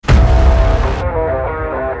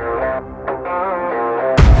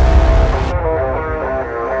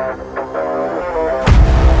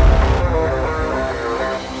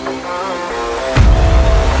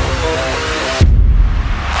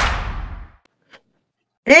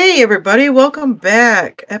Hey everybody, welcome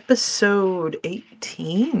back. Episode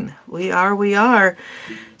 18. We are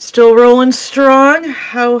still rolling strong.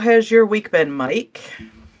 How has your week been, Mike?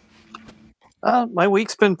 My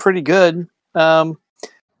week's been pretty good. I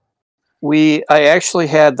actually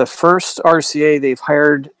had the first RCA they've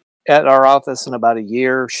hired at our office in about a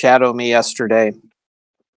year shadow me yesterday.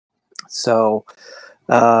 So,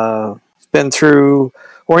 been through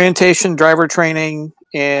orientation, driver training,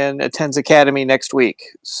 and attends academy next week.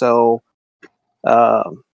 So,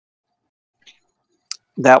 that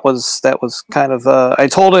was kind of. I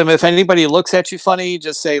told him if anybody looks at you funny,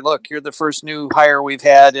 just say, "Look, you're the first new hire we've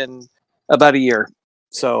had in about a year."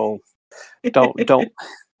 So don't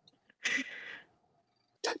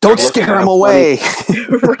They're scare looking at them him funny. away.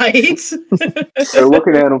 Right? They're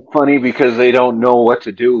looking at him funny because they don't know what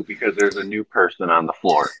to do because there's a new person on the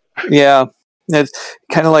floor. Yeah, it's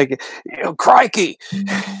kind of like, crikey,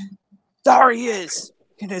 there he is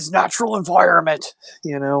in his natural environment,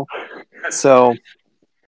 So,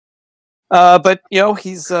 but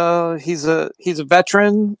he's a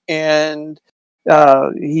veteran, and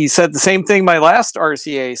he said the same thing my last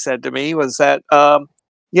RCA said to me was that,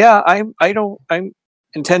 yeah, I'm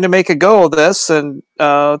intend to make a go of this, and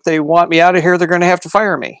if they want me out of here, they're going to have to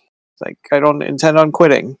fire me. It's like, I don't intend on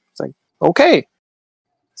quitting. It's like, okay.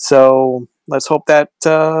 So let's hope that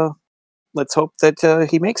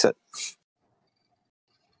he makes it.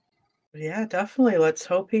 Yeah, definitely. Let's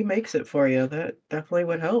hope he makes it for you. That definitely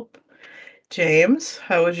would help. James,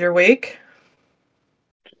 how was your week?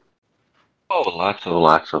 Oh,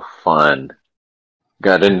 lots of fun.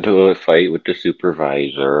 Got into a fight with the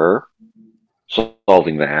supervisor,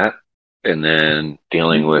 solving that, and then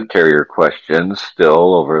dealing with carrier questions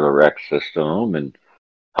still over the rec system and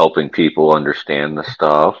helping people understand the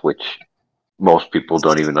stuff, which most people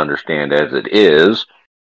don't even understand as it is.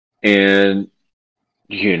 And,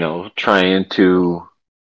 trying to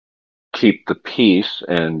keep the peace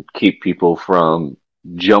and keep people from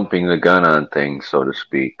jumping the gun on things, so to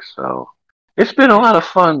speak. So it's been a lot of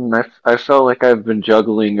fun. I felt like I've been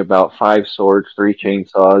juggling about 5 swords, 3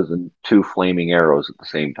 chainsaws, and 2 flaming arrows at the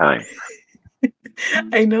same time.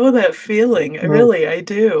 I know that feeling. I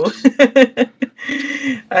do.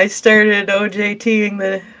 I started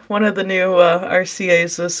OJTing one of the new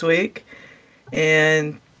RCAs this week,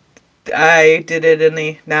 and I did it in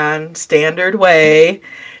the non-standard way,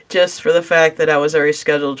 just for the fact that I was already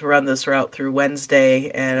scheduled to run this route through Wednesday,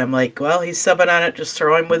 and I'm like, well, he's subbing on it, just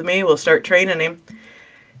throw him with me, we'll start training him.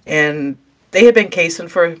 And they had been casing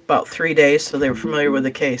for about 3 days, so they were familiar with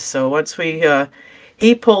the case. So once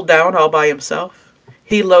he pulled down all by himself,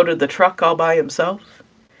 he loaded the truck all by himself.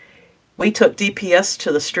 We took DPS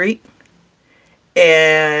to the street,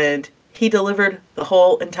 and he delivered the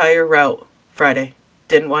whole entire route Friday.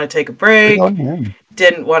 Didn't want to take a break,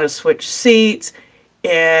 didn't want to switch seats,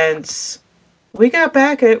 and we got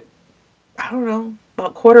back at, I don't know,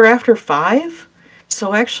 about 5:15.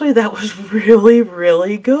 So actually, that was really,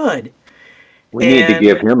 really good. We need to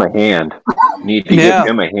give him a hand. Need to give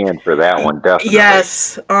him a hand for that one, definitely.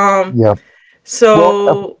 Yes. Yeah. So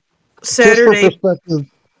Well, Saturday. Just for perspective,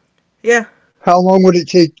 yeah. How long would it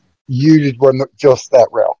take you to run just that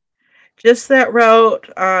route? Just that route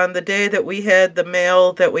on the day that we had the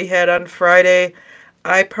mail that we had on Friday,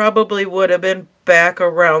 I probably would have been back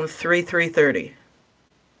around 3:30.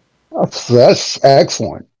 That's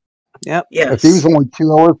excellent. Yep. Yes. If he was only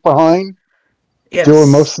 2 hours behind, yes.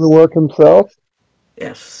 doing most of the work himself,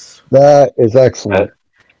 yes, that is excellent.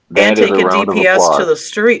 That and taking DPS to the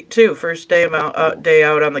street too, first day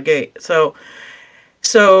out on the gate. So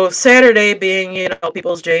Saturday being,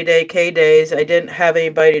 people's J Day, K days, I didn't have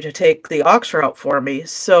anybody to take the aux route for me.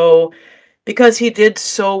 So because he did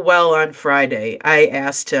so well on Friday, I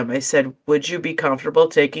asked him, I said, would you be comfortable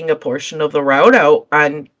taking a portion of the route out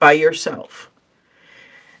by yourself?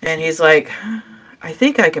 And he's like, I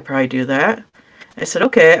think I could probably do that. I said,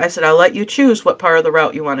 okay. I said, I'll let you choose what part of the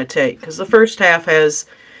route you want to take. Because the first half has,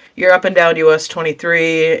 you're up and down US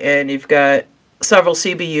 23, and you've got several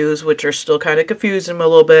CBUs, which are still kind of confusing them a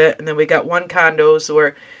little bit. And then we got one condos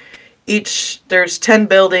where there's 10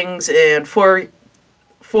 buildings and four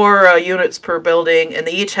units per building, and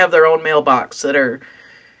they each have their own mailbox that are,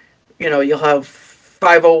 you'll have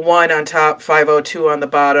 501 on top, 502 on the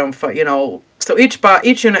bottom, so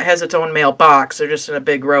each unit has its own mailbox. They're just in a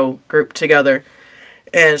big row grouped together.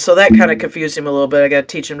 And so that kind of confused him a little bit. I got to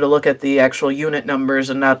teach him to look at the actual unit numbers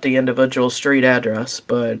and not the individual street address.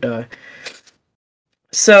 But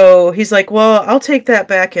so he's like, well, I'll take that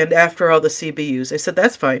back end after all the CBUs. I said,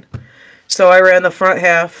 that's fine. So I ran the front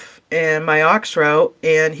half and my aux route,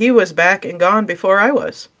 and he was back and gone before I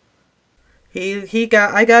was.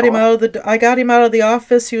 I got him out of the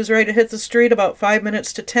office. He was ready to hit the street about 5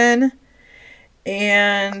 minutes to 10,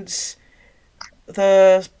 and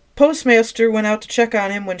the postmaster went out to check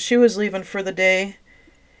on him when she was leaving for the day,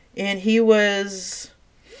 and he was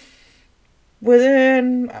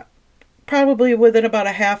probably within about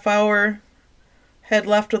a half hour had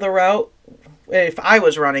left of the route. If I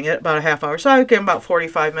was running it, about a half hour, so I would give him about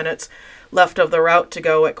 45 minutes left of the route to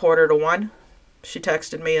go at 1:45. She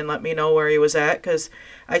texted me and let me know where he was at, because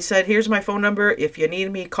I said, here's my phone number. If you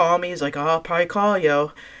need me, call me. He's like, oh, I'll probably call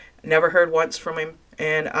you. Never heard once from him.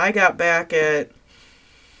 And I got back at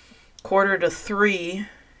 2:45,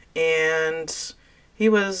 and he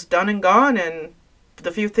was done and gone, and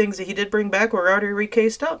the few things that he did bring back were already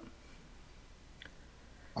recased up.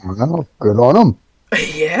 Well, good on him.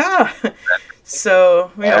 Yeah.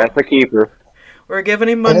 So, That's a keeper. We're giving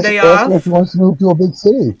him Monday off. If he wants to move to a big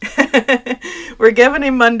city. We're giving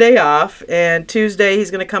him Monday off, and Tuesday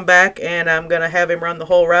he's going to come back, and I'm going to have him run the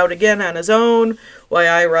whole route again on his own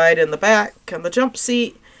while I ride in the back on the jump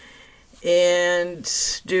seat. And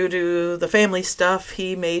due to the family stuff,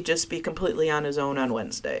 he may just be completely on his own on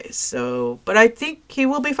Wednesday. So, but I think he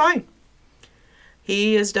will be fine.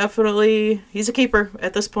 He is he's a keeper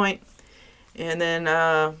at this point. And then,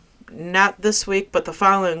 not this week, but the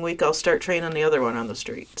following week, I'll start training the other one on the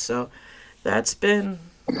street. So that's been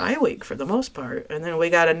my week for the most part. And then we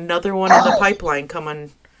got another one in the pipeline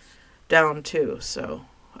coming down too. So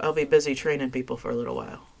I'll be busy training people for a little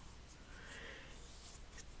while.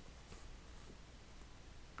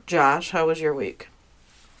 Josh, how was your week?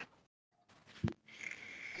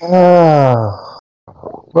 Well,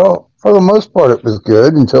 for the most part, it was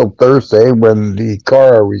good until Thursday when the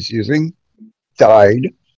car I was using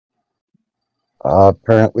died.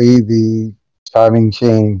 Apparently, the timing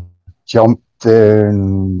chain jumped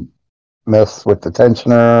and messed with the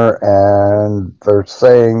tensioner, and they're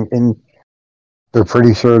saying they're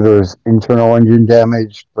pretty sure there's internal engine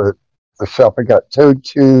damage, but the shop I got towed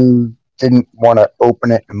to didn't want to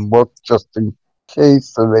open it and look just in case,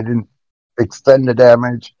 so they didn't extend the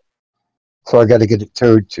damage. So I got to get it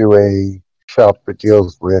towed to a shop that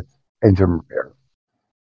deals with engine repair.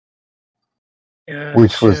 Gotcha.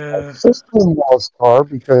 Which was my sister-in-law's car,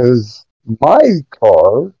 because my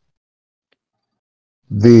car,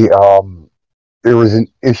 there was an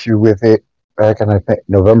issue with it back in, I think,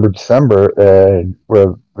 November, December, and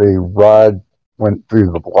where the rod went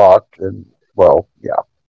through the block, and, well, yeah,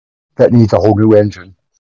 that needs a whole new engine.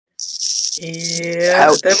 Yeah,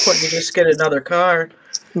 at that point you just get another car.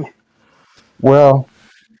 Well,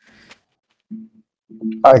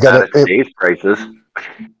 I got it. Today's prices.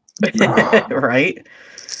 Right.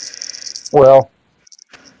 Well,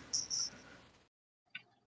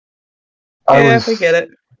 I get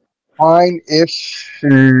it. Fine-ish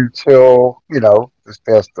until, this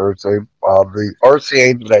past Thursday. The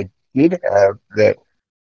RCA that I did have that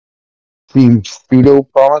seemed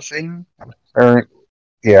pseudo-promising, other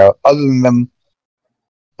than them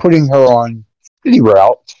putting her on city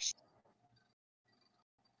routes.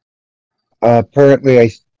 Apparently, I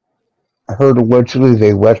heard allegedly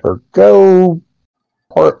they let her go,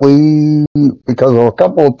 partly because of a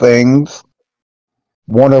couple of things.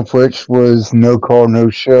 One of which was no call, no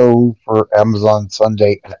show for Amazon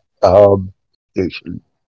Sunday at the Hub station.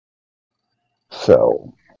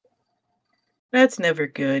 So. That's never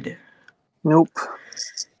good. Nope.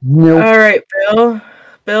 All right, Bill.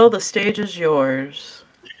 Bill, the stage is yours.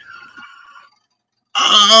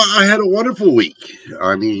 I had a wonderful week.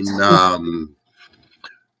 I mean,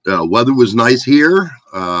 weather was nice here.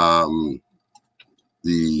 The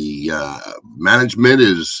management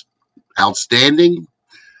is outstanding.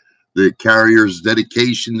 The carrier's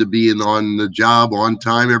dedication to being on the job on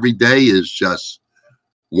time every day is just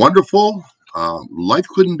wonderful. Life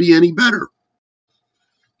couldn't be any better.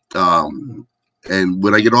 And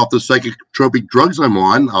when I get off the psychotropic drugs I'm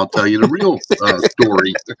on, I'll tell you the real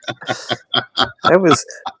story. I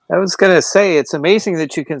was going to say, it's amazing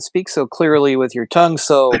that you can speak so clearly with your tongue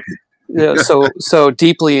so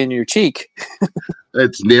deeply in your cheek.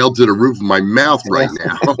 It's nailed to the roof of my mouth right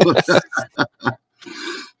now.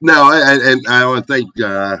 No, and I want to thank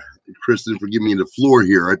Kristen for giving me the floor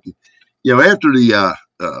here. After the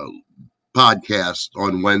podcast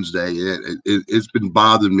on Wednesday, it's been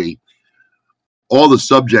bothering me. All the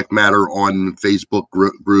subject matter on Facebook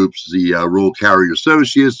groups, the Rural Carrier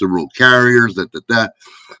Associates, the Rural Carriers, the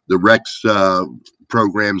REX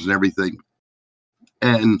programs and everything.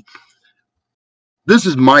 And this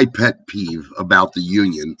is my pet peeve about the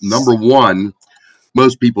union. Number one,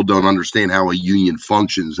 most people don't understand how a union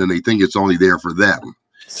functions, and they think it's only there for them.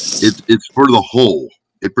 It's for the whole.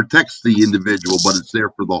 It protects the individual, but it's there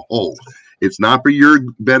for the whole. It's not for your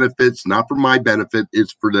benefits, not for my benefit.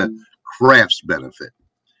 It's for the craft's benefit.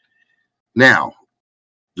 Now,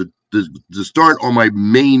 to start on my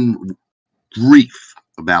main grief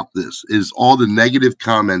about this is all the negative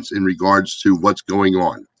comments in regards to what's going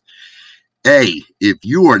on. A, if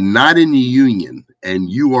you are not in the union and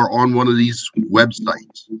you are on one of these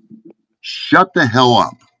websites, shut the hell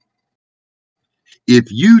up. If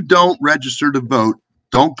you don't register to vote,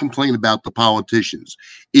 don't complain about the politicians.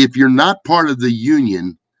 If you're not part of the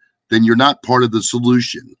union, then you're not part of the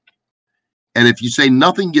solution. And if you say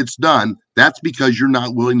nothing gets done, that's because you're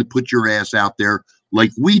not willing to put your ass out there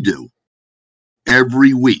like we do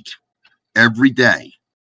every week, every day.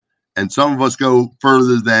 And some of us go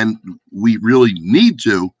further than we really need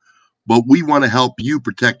to, but we want to help you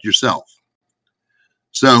protect yourself.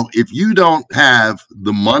 So if you don't have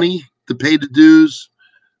the money to pay the dues,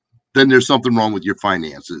 then there's something wrong with your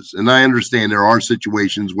finances. And I understand there are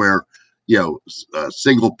situations where,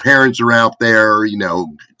 single parents are out there,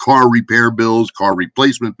 car repair bills, car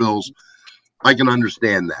replacement bills. I can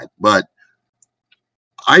understand that. But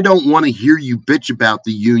I don't want to hear you bitch about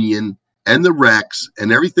the union and the Rex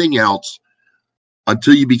and everything else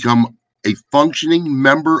until you become a functioning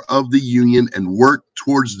member of the union and work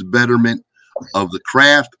towards the betterment of the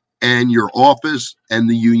craft and your office and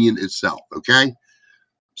the union itself. Okay?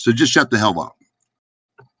 So just shut the hell up.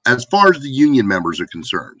 As far as the union members are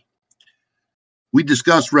concerned, we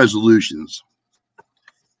discussed resolutions.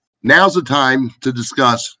 Now's the time to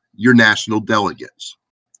discuss your national delegates.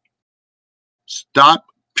 Stop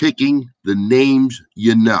picking the names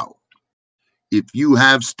you know. If you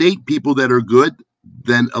have state people that are good,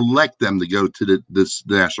 then elect them to go to this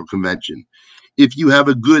national convention. If you have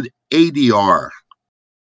a good ADR,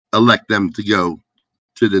 elect them to go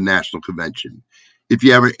to the national convention. If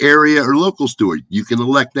you have an area or local steward, you can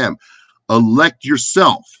elect them. Elect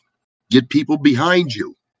yourself. Get people behind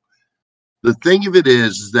you. The thing of it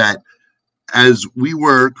is that as we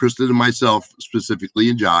were, Kristen and myself specifically,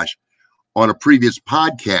 and Josh, on a previous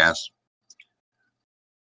podcast,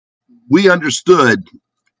 we understood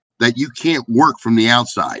that you can't work from the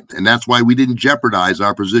outside. And that's why we didn't jeopardize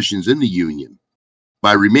our positions in the union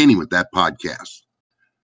by remaining with that podcast.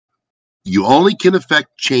 You only can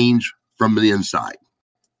affect change from the inside.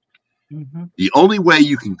 Mm-hmm. The only way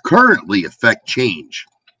you can currently affect change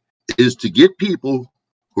is to get people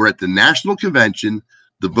who are at the national convention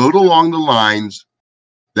to vote along the lines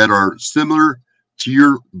that are similar to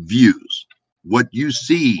your views, what you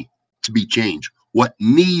see to be changed, what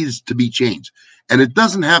needs to be changed. And it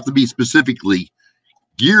doesn't have to be specifically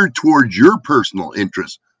geared towards your personal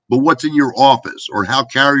interests, but what's in your office, or how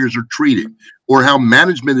carriers are treated, or how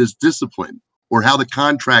management is disciplined, or how the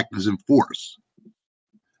contract is enforced.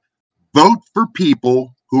 Vote for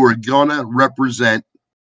people who are going to represent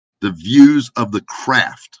the views of the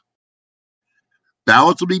craft.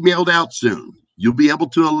 Ballots will be mailed out soon. You'll be able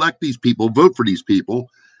to elect these people, vote for these people,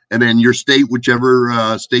 and then your state,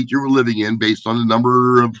 whichever state you're living in, based on the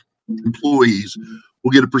number of employees,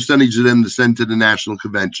 will get a percentage of them to send to the national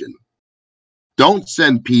convention. Don't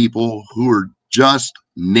send people who are just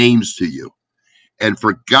names to you. And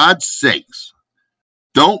for God's sakes,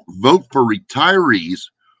 don't vote for retirees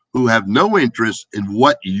who have no interest in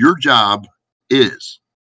what your job is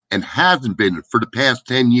and hasn't been for the past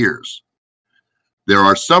 10 years. There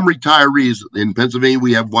are some retirees in Pennsylvania.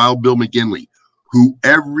 We have Wild Bill McGinley, who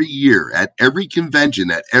every year at every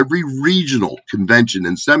convention, at every regional convention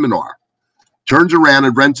and seminar, turns around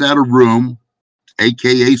and rents out a room,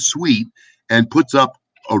 aka suite, and puts up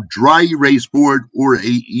a dry erase board or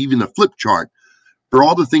even a flip chart for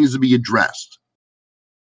all the things to be addressed.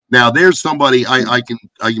 Now, there's somebody I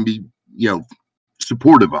can be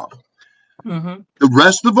supportive of. Mm-hmm. The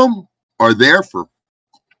rest of them are there for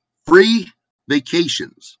free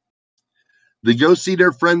vacations. They go see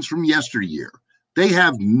their friends from yesteryear. They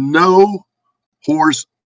have no horse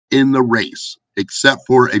in the race except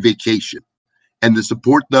for a vacation, and to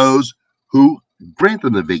support those who grant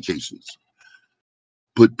them the vacations.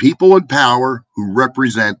 Put people in power who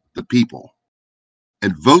represent the people,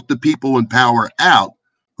 and vote the people in power out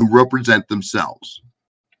who represent themselves.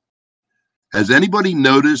 Has anybody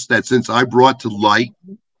noticed that since I brought to light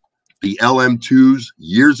the LM2s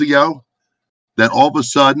years ago, that all of a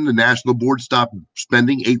sudden the national board stopped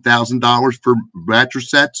spending $8,000 for mattress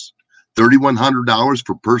sets, $3,100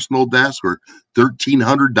 for personal desk, or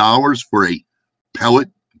 $1,300 for a pellet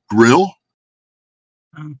grill?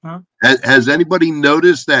 Mm-hmm. Has anybody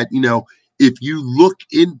noticed that, if you look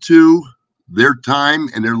into their time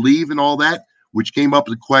and their leave and all that, which came up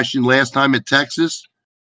the question last time at Texas,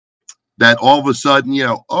 that all of a sudden,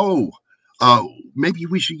 maybe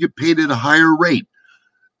we should get paid at a higher rate.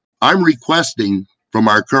 I'm requesting from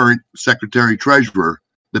our current Secretary Treasurer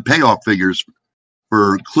the payoff figures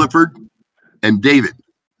for Clifford and David,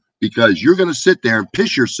 because you're going to sit there and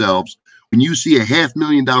piss yourselves when you see a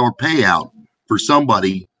 $500,000 payout for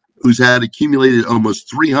somebody who's had accumulated almost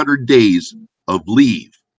 300 days of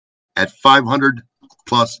leave at $500+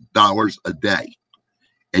 a day.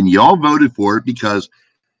 And y'all voted for it because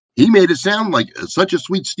he made it sound like such a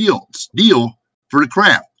sweet deal for the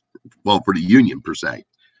craft. Well, for the union per se,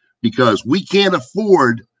 because we can't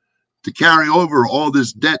afford to carry over all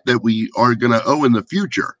this debt that we are going to owe in the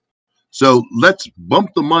future. So let's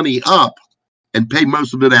bump the money up and pay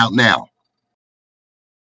most of it out now.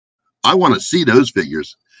 I want to see those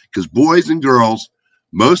figures because, boys and girls,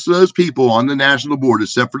 most of those people on the national board,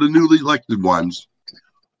 except for the newly elected ones,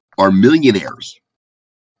 are millionaires,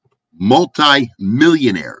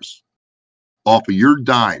 multi-millionaires off of your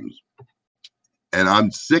dimes. And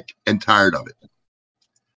I'm sick and tired of it.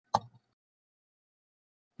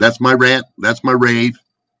 That's my rant. That's my rave.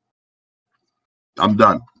 I'm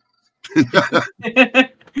done.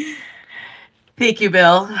 Thank you,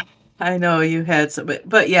 Bill. I know you had some,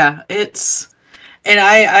 but yeah, it's, and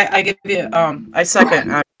I give you, I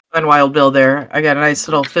second on Wild Bill there. I got a nice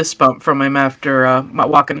little fist bump from him after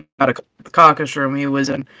walking out of the caucus room he was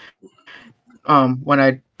in when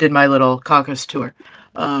I did my little caucus tour.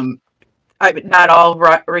 Not all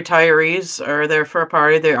retirees are there for a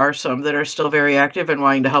party. There are some that are still very active and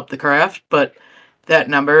wanting to help the craft, but that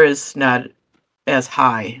number is not as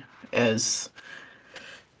high as,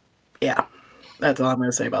 yeah, that's all I'm going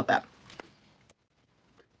to say about that.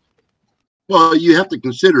 Well, you have to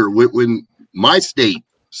consider when my state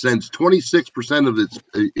sends 26% of its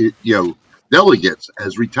delegates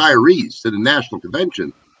as retirees to the national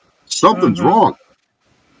convention, something's wrong.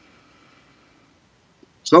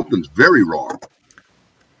 Something's very wrong.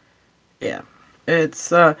 Yeah,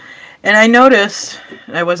 it's and I noticed,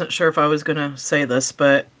 I wasn't sure if I was going to say this,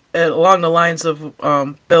 but along the lines of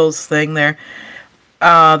Bill's thing there,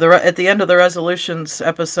 at the end of the resolutions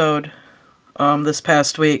episode this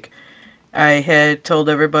past week, I had told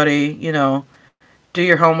everybody, do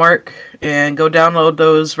your homework and go download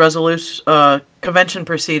those convention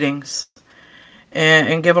proceedings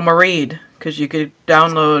and give them a read, because you could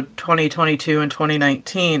download 2022 and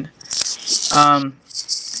 2019.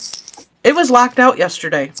 It was locked out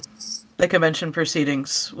yesterday, the convention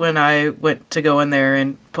proceedings, when I went to go in there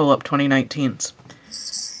and pull up 2019's.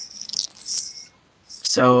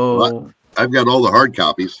 So I've got all the hard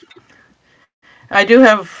copies. I do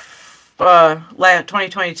have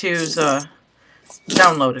 2022's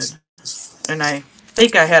downloaded, and I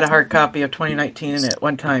think I had a hard copy of 2019 at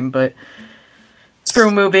one time, but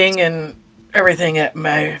through moving and everything, it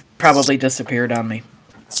may probably disappeared on me.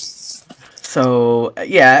 So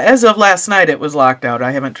yeah, as of last night, it was locked out.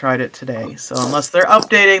 I haven't tried it today, so unless they're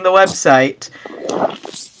updating the website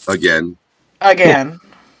again,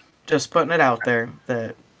 just putting it out there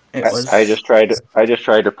that it was. I just tried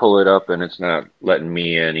to pull it up, and it's not letting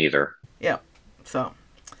me in either. Yeah, so.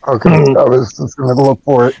 Okay, I was just going to look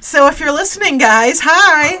for it. So if you're listening, guys,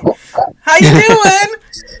 hi, how you doing?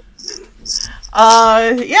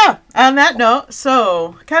 Yeah, on that note,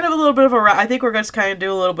 so kind of a little bit of I think we're going to kind of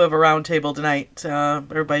do a little bit of a round table tonight.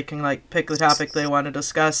 Everybody can pick the topic they want to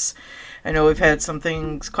discuss. I know we've had some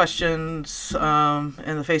questions in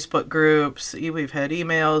the Facebook groups. We've had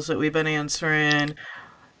emails that we've been answering.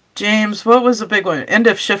 James, what was the big one? End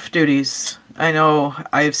of shift duties. I know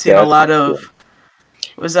I've seen a lot of.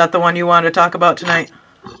 Was that the one you wanted to talk about tonight?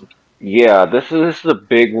 Yeah, this is the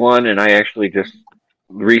big one, and I actually just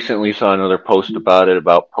recently saw another post about it,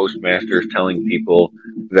 about postmasters telling people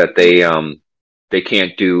that they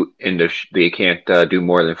can't do do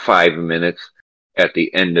more than 5 minutes at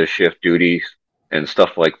the end of shift duties and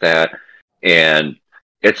stuff like that, and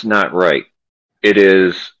it's not right. It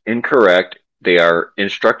is incorrect. They are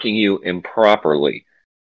instructing you improperly.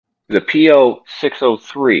 The PO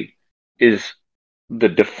 603 is the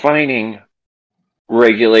defining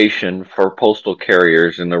regulation for postal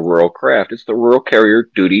carriers in the rural craft. It's the rural carrier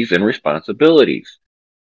duties and responsibilities.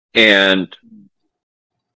 And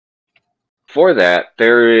for that,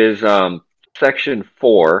 there is section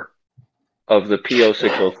 4 of the PO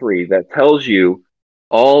 603 that tells you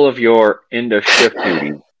all of your end of shift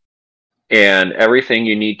duties and everything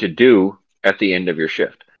you need to do at the end of your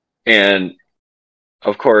shift. And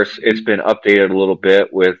of course, it's been updated a little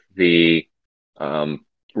bit with the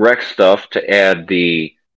rec stuff to add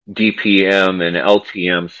the DPM and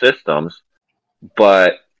LTM systems,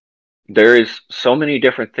 but there is so many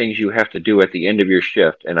different things you have to do at the end of your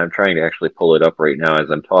shift, and I'm trying to actually pull it up right now as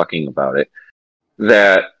I'm talking about it,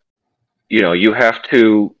 that, you have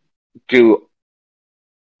to do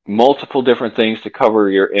multiple different things to cover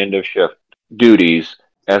your end of shift duties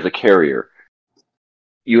as a carrier.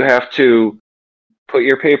 You have to put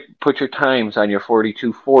your times on your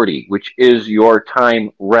 4240, which is your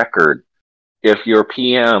time record. If your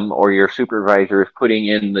PM or your supervisor is putting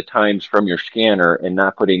in the times from your scanner and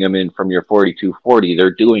not putting them in from your 4240,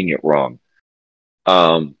 they're doing it wrong.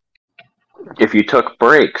 If you took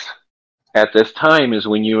breaks, at this time is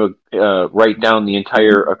when you write down the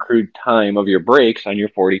entire accrued time of your breaks on your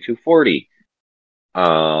 4240.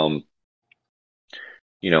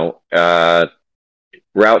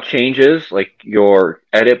 Route changes, like your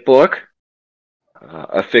edit book,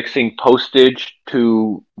 affixing postage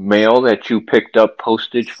to mail that you picked up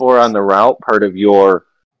postage for on the route, part of your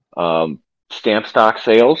stamp stock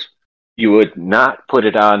sales. You would not put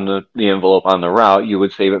it on the envelope on the route. You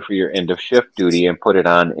would save it for your end of shift duty and put it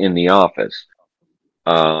on in the office.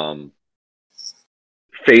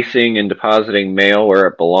 Facing and depositing mail where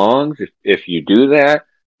it belongs, if you do that.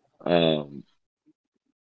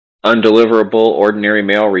 Undeliverable ordinary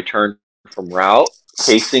mail returned from route,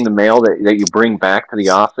 casing the mail that you bring back to the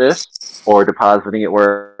office, or depositing it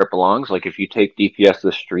where it belongs. Like if you take DPS to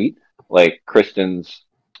the street, like Kristen's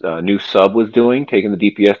new sub was doing, taking the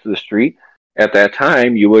DPS to the street, at that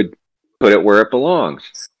time you would put it where it belongs.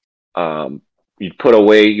 You'd put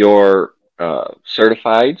away your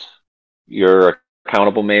certifieds, your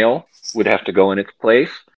accountable mail would have to go in its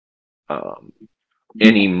place.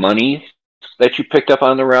 Any money that you picked up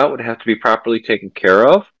on the route would have to be properly taken care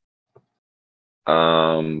of.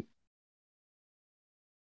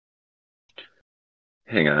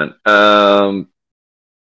 Hang on.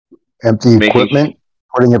 Empty equipment,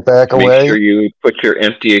 putting it back away. Make sure you put your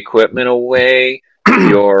empty equipment away.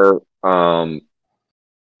 Your,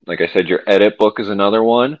 like I said, your edit book is another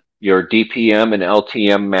one. Your DPM and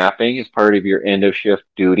LTM mapping is part of your end of shift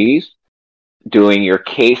duties. Doing your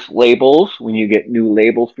case labels, when you get new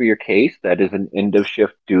labels for your case, that is an end of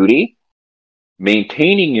shift duty.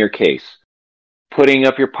 Maintaining your case, putting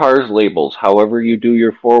up your PARS labels, however you do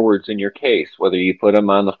your forwards in your case, whether you put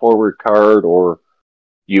them on the forward card or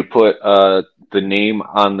you put the name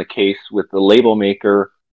on the case with the label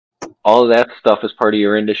maker, all of that stuff is part of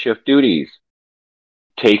your end of shift duties.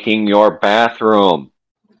 Taking your bathroom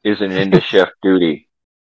is an end of shift duty.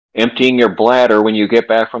 Emptying your bladder when you get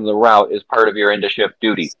back from the route is part of your end of shift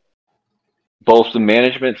duty. Both the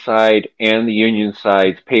management side and the union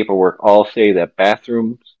side's paperwork all say that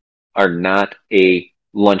bathrooms are not a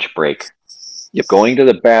lunch break. Yep. Going to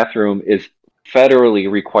the bathroom is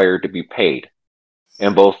federally required to be paid.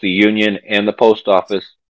 And both the union and the post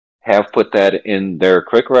office have put that in their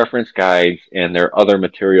quick reference guides and their other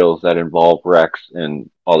materials that involve recs and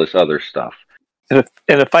all this other stuff. And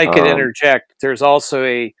if I could interject, there's also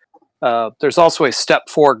a step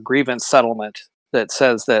 4 grievance settlement that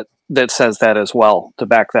says that as well to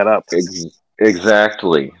back that up.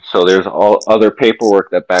 Exactly. So there's all other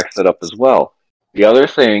paperwork that backs that up as well. The other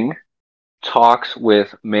thing talks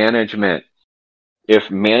with management.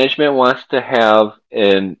 If management wants to have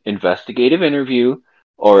an investigative interview,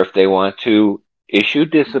 or if they want to issue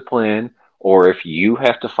discipline, or if you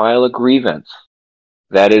have to file a grievance,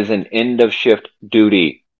 that is an end of shift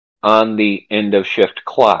duty on the end of shift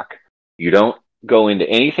clock. You don't go into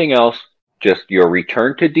anything else, just your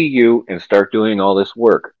return to DU and start doing all this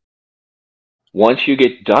work. Once you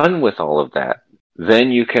get done with all of that,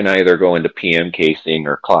 then you can either go into PM casing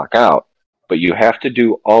or clock out, but you have to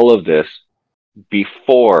do all of this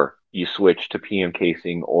before you switch to PM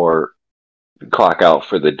casing or clock out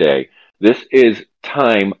for the day. This is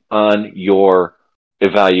time on your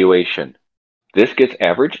evaluation. This gets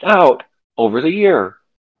averaged out over the year,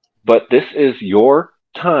 but this is your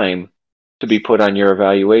time to be put on your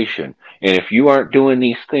evaluation. And if you aren't doing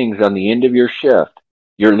these things on the end of your shift,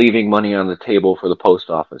 you're leaving money on the table for the post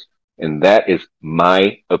office. And that is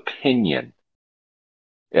my opinion.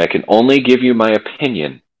 I can only give you my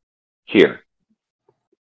opinion here.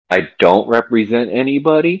 I don't represent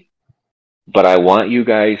anybody, but I want you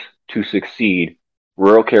guys to succeed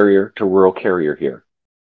rural carrier to rural carrier here.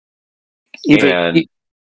 Even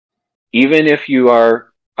if you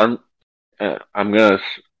are, I'm going to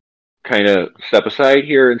kind of step aside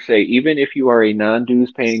here and say, even if you are a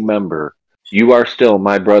non-dues paying member, you are still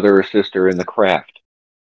my brother or sister in the craft.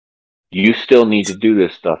 You still need to do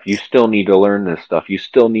this stuff. You still need to learn this stuff. You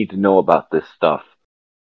still need to know about this stuff.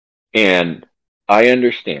 And I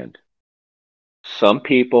understand some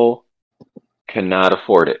people cannot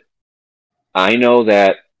afford it. I know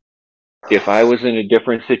that if I was in a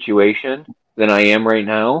different situation than I am right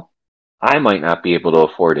now, I might not be able to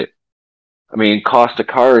afford it. I mean, cost of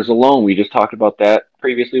cars alone, we just talked about that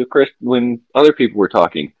previously with Chris when other people were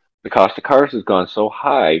talking. The cost of cars has gone so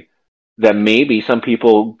high that maybe some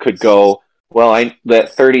people could go, well,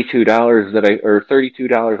 that $32 or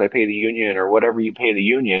 $32 I pay the union or whatever you pay the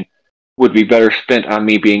union would be better spent on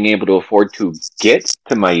me being able to afford to get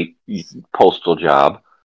to my postal job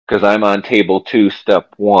because I'm on table 2,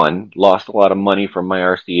 step 1, lost a lot of money from my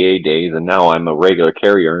RCA days, and now I'm a regular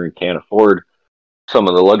carrier and can't afford some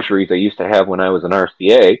of the luxuries I used to have when I was an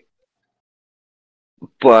RCA.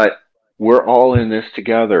 But we're all in this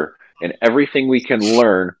together, and everything we can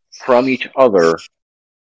learn from each other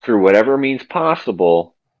through whatever means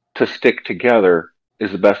possible to stick together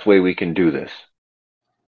is the best way we can do this.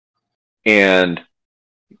 And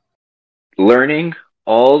learning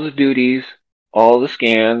all the duties, all the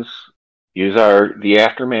scans, use the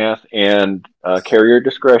aftermath and carrier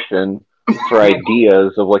discretion for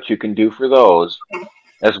ideas of what you can do for those,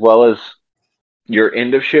 as well as your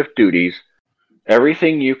end of shift duties.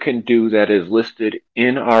 Everything you can do that is listed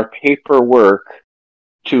in our paperwork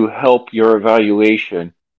to help your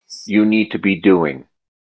evaluation, you need to be doing.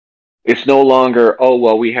 It's no longer, oh,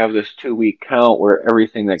 well, we have this 2-week count where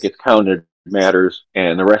everything that gets counted matters,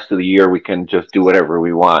 and the rest of the year we can just do whatever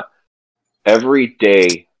we want. Every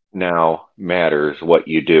day now matters what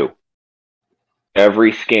you do.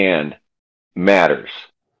 Every scan matters.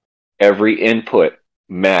 Every input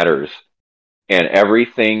matters. And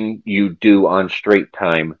everything you do on straight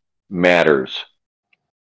time matters.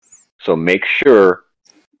 So make sure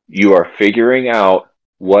you are figuring out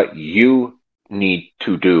what you need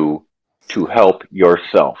to do to help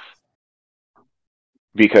yourself.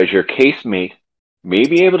 Because your casemate may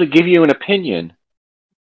be able to give you an opinion,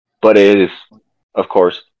 but it is, of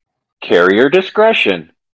course, carrier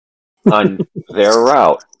discretion on their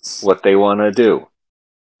route, what they want to do.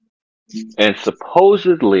 And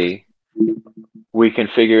supposedly, we can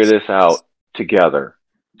figure this out together.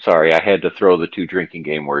 Sorry, I had to throw the 2 drinking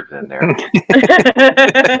game words in there.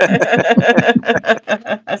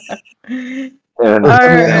 And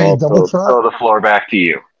I'll throw the floor back to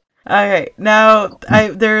you. Okay, now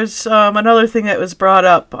there's another thing that was brought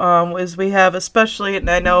up is we have, especially, and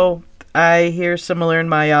I know I hear similar in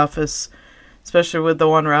my office, especially with the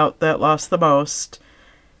one route that lost the most,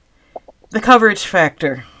 the coverage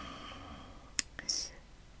factor.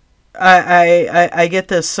 I get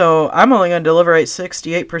this, so I'm only going to deliver at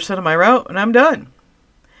 68% of my route, and I'm done.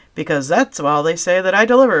 Because that's all they say that I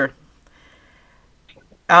deliver.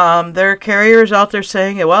 There are carriers out there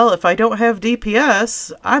saying, well, if I don't have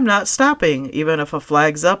DPS, I'm not stopping, even if a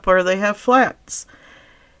flag's up or they have flats.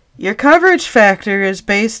 Your coverage factor is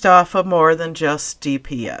based off of more than just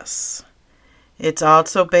DPS. It's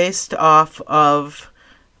also based off of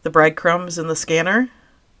the breadcrumbs in the scanner.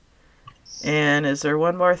 And is there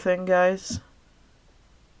one more thing, guys?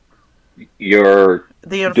 Your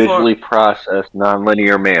digitally processed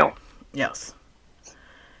nonlinear mail. Yes.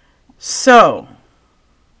 So,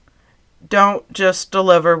 don't just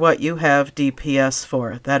deliver what you have DPS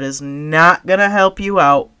for. That is not going to help you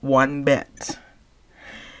out one bit.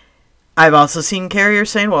 I've also seen carriers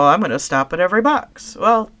saying, well, I'm going to stop at every box.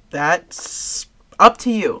 Well, that's up to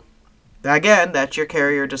you. Again, that's your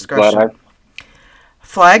carrier discretion.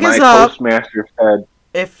 Flag is up.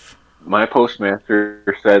 My postmaster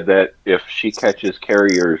said that if she catches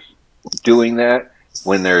carriers doing that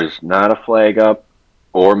when there's not a flag up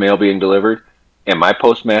or mail being delivered, and my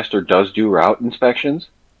postmaster does do route inspections,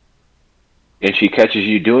 and she catches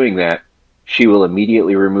you doing that, she will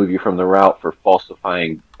immediately remove you from the route for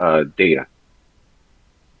falsifying data.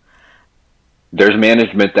 There's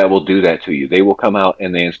management that will do that to you. They will come out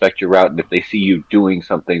and they inspect your route, and if they see you doing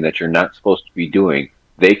something that you're not supposed to be doing,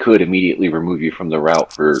 they could immediately remove you from the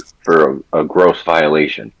route for a gross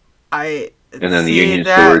viation. And then the union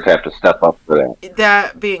stewards have to step up for that.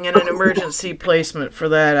 That being in an emergency placement for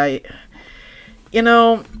that, it's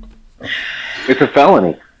a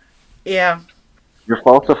felony. Yeah. You're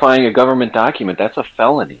falsifying a government document. That's a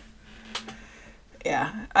felony.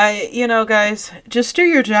 Yeah. Guys, just do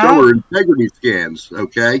your job. There were integrity scans,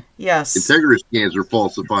 okay? Yes. Integrity scans are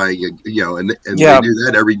falsifying, and they do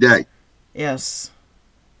that every day. Yes.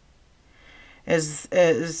 As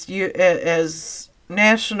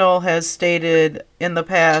National has stated in the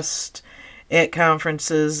past at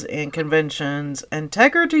conferences and conventions,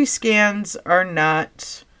 integrity scans are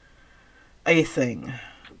not a thing,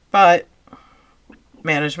 but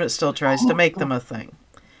management still tries to make them a thing.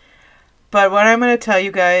 But what I'm going to tell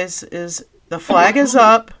you guys is the flag is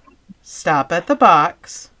up, stop at the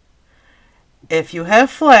box. If you have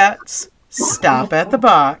flats, stop at the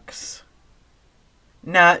box,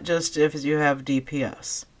 not just if you have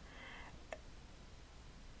DPS.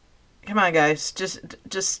 Come on, guys.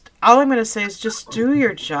 Just all I'm going to say is just do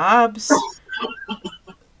your jobs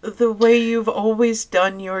the way you've always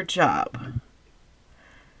done your job.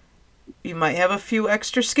 You might have a few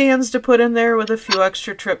extra scans to put in there with a few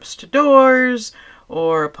extra trips to doors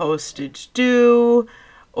or a postage due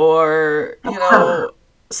or,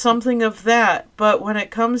 something of that. But when it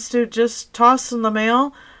comes to just tossing the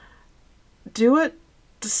mail, do it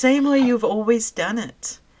the same way you've always done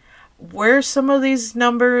it. Where some of these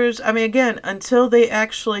numbers, again, until they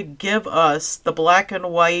actually give us the black and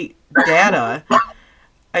white data,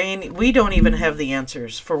 we don't even have the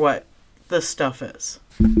answers for what this stuff is,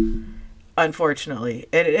 unfortunately.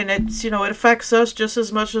 And it's, it affects us just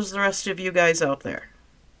as much as the rest of you guys out there.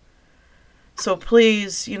 So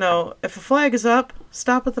please, if a flag is up,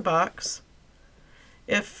 stop at the box.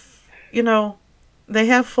 If, they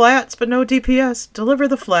have flats but no DPS, deliver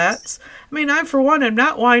the flats. I, for one, am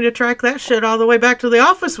not wanting to track that shit all the way back to the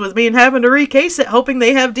office with me and having to recase it hoping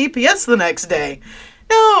they have DPS the next day.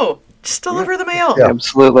 No, just deliver the mail. Yeah.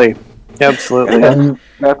 Absolutely. And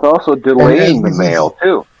that's also delaying the mail,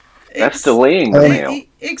 too. That's delaying the mail.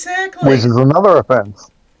 Exactly. Which is another offense.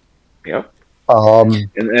 Yep.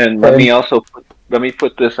 And let me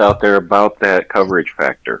put this out there about that coverage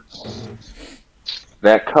factor.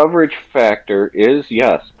 That coverage factor is,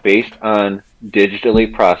 yes, based on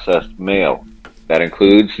digitally processed mail. That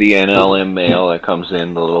includes the NLM mail that comes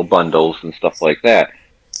in, the little bundles and stuff like that.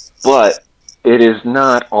 But it is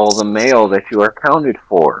not all the mail that you are counted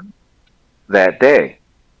for that day.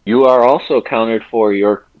 You are also counted for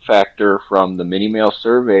your factor from the mini mail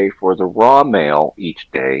survey for the raw mail each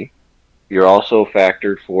day. You're also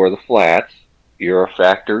factored for the flats. You're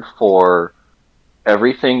factored for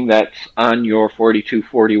everything that's on your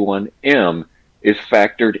 4241M is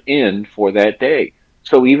factored in for that day.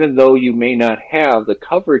 So even though you may not have the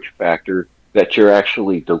coverage factor that you're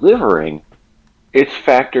actually delivering, it's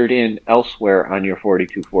factored in elsewhere on your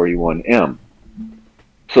 4241M.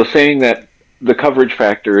 So saying that the coverage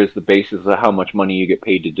factor is the basis of how much money you get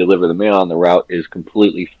paid to deliver the mail on the route is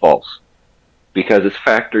completely false, because it's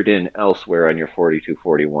factored in elsewhere on your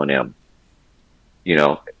 4241M.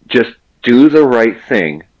 Just do the right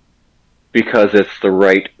thing because it's the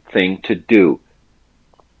right thing to do.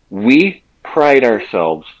 We pride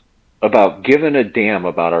ourselves about giving a damn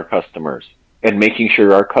about our customers and making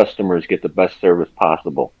sure our customers get the best service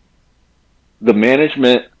possible. The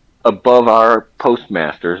management above our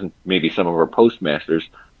postmasters, and maybe some of our postmasters,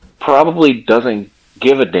 probably doesn't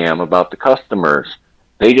give a damn about the customers.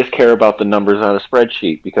 They just care about the numbers on a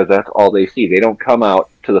spreadsheet because that's all they see. They don't come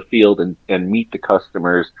out to the field and meet the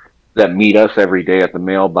customers that meet us every day at the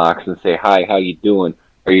mailbox and say, "Hi, how you doing?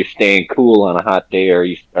 Are you staying cool on a hot day? Are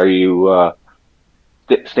you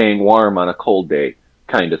staying warm on a cold day?"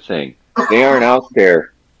 kind of thing. They aren't out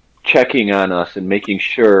there checking on us and making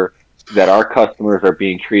sure that our customers are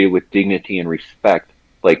being treated with dignity and respect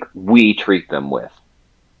like we treat them with.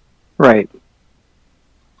 Right.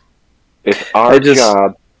 It's our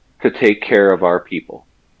job to take care of our people.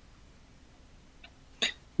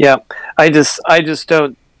 Yeah, I just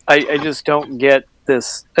don't get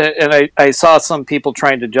this. And I saw some people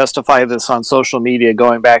trying to justify this on social media,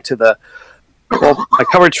 going back to my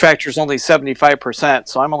coverage factor is only 75%,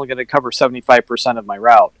 so I'm only going to cover 75% of my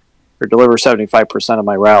route, or deliver 75% of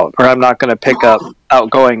my route, or I'm not going to pick up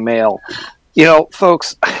outgoing mail.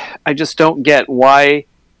 Folks, I just don't get why.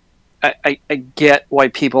 I get why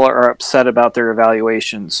people are upset about their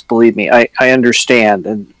evaluations. Believe me, I understand,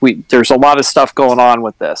 and there's a lot of stuff going on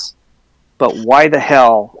with this. But why the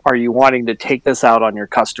hell are you wanting to take this out on your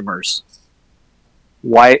customers?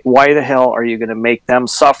 Why the hell are you going to make them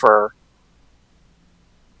suffer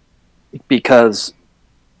because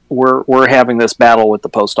we're having this battle with the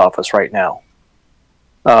post office right now?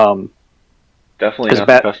 Definitely not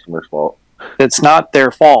the customer's fault. It's not their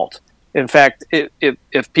fault. In fact,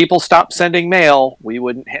 if people stop sending mail, we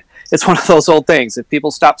wouldn't. It's one of those old things. If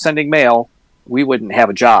people stop sending mail, we wouldn't have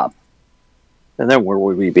a job, and then where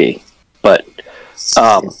would we be? But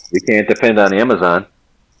we can't depend on Amazon.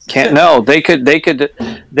 Can't. No, they could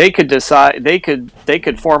decide. They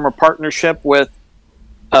could form a partnership with.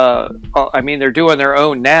 They're doing their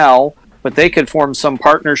own now, but they could form some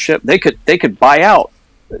partnership. They could buy out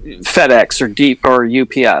FedEx or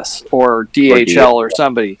UPS or DHL or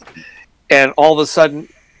somebody. And all of a sudden,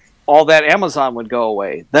 all that Amazon would go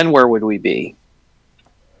away. Then where would we be?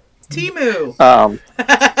 Temu.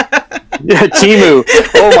 Yeah, Temu.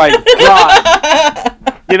 Oh my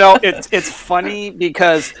God. it's funny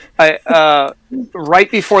because I right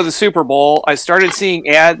before the Super Bowl, I started seeing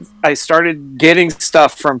ads. I started getting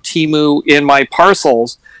stuff from Temu in my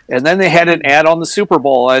parcels, and then they had an ad on the Super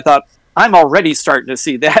Bowl. I thought, I'm already starting to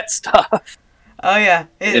see that stuff. Oh yeah,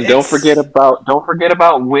 and don't forget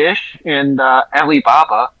about Wish and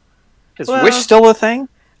Alibaba. Is Wish still a thing?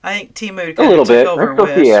 I think Temu A little took bit. over I still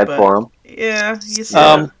Wish, see ads but for them. yeah, you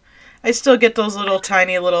still. I still get those little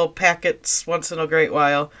tiny little packets once in a great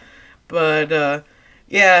while, but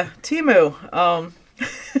yeah, Temu.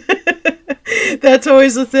 That's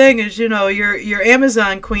always the thing is your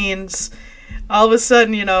Amazon queens. All of a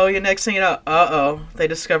sudden, your next thing you know, they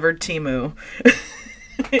discovered Temu.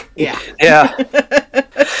 Yeah.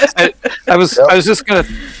 I was just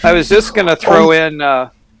gonna throw in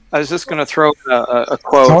a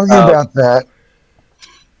quote. Talking about that,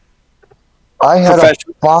 I had a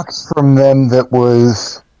box from them that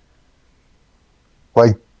was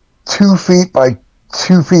like 2 feet by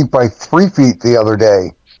 2 feet by 3 feet the other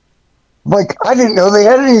day. Like, I didn't know they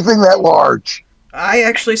had anything that large. I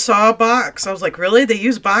actually saw a box. I was like, really? They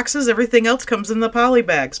use boxes? Everything else comes in the poly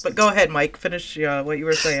bags. But go ahead, Mike. Finish what you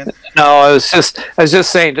were saying. No, I was just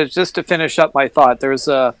saying just to finish up my thought. There's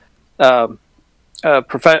I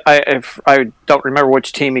don't remember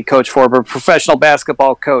which team he coached for, but a professional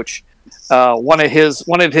basketball coach. One of his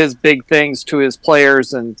big things to his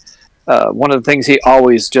players, and one of the things he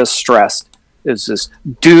always just stressed is just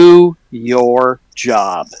do your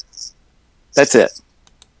job. That's it.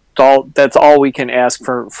 That's all we can ask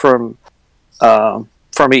from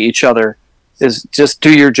each other is just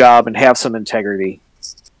do your job and have some integrity.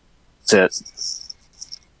 That's it.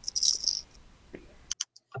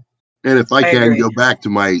 And if I can go back to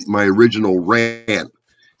my original rant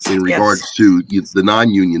in regards to the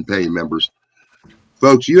non-union paying members,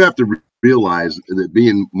 folks, you have to realize that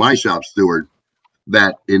being my shop steward,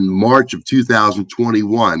 that in March of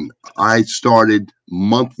 2021, I started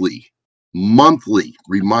monthly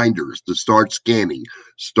reminders to start scanning,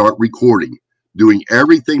 start recording, doing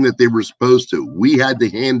everything that they were supposed to. We had the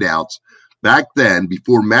handouts back then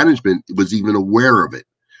before management was even aware of it.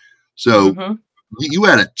 So you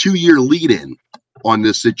had a 2-year lead in on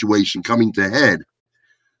this situation coming to head.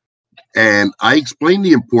 And I explained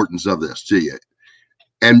the importance of this to you.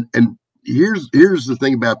 And here's the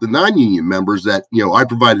thing about the non-union members that, I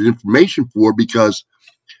provided information for because,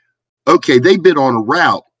 okay, they bid on a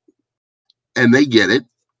route and they get it.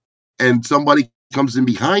 And somebody comes in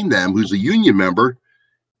behind them who's a union member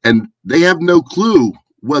and they have no clue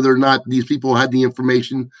whether or not these people had the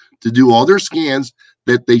information to do all their scans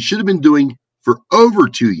that they should have been doing for over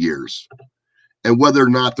 2 years, and whether or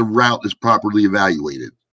not the route is properly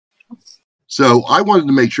evaluated. So I wanted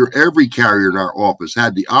to make sure every carrier in our office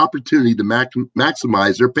had the opportunity to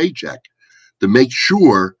maximize their paycheck, to make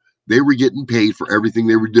sure they were getting paid for everything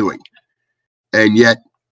they were doing. And yet,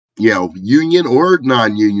 union or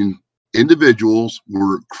non-union individuals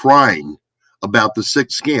were crying about the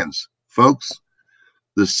 6 scans. Folks,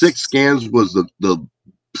 the 6 scans was the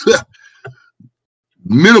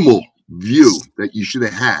minimal view that you should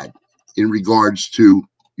have had in regards to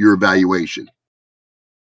your evaluation.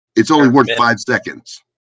 It's only worth 5 seconds.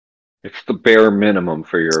 It's the bare minimum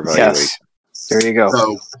for your evaluation. Yes. There you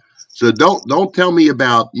go. So don't tell me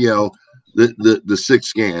about the 6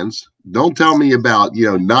 scans. Don't tell me about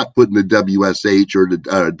not putting the WSH or the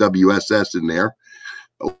WSS in there,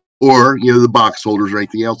 or the box holders or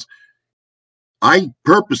anything else. I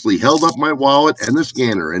purposely held up my wallet and the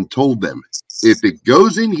scanner and told them, if it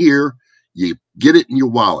goes in here, you get it in your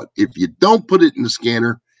wallet. If you don't put it in the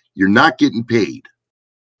scanner, you're not getting paid.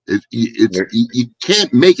 You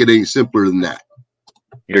can't make it any simpler than that.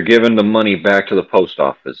 You're giving the money back to the post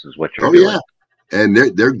office is what you're doing. Yeah, and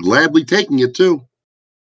they're gladly taking it too.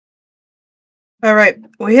 All right,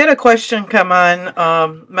 we had a question come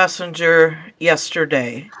on Messenger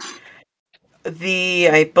yesterday.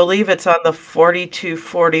 I believe it's on the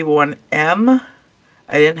 4241M.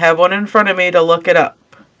 I didn't have one in front of me to look it up,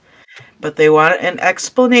 but they want an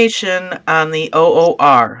explanation on the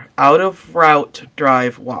OOR, out of route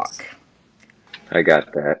drive walk. I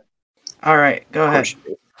got that. All right, go ahead.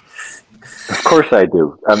 Of course I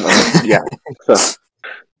do. Yeah. So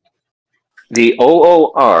the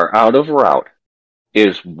OOR, out of route,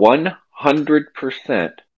 is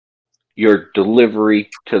 100% your delivery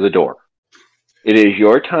to the door. It is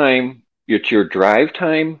your time. It's your drive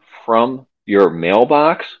time from your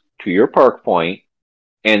mailbox to your park point,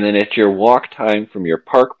 and then it's your walk time from your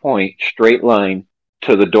park point straight line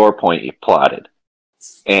to the door point you plotted.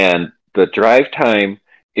 And the drive time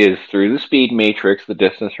is through the speed matrix, the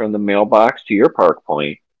distance from the mailbox to your park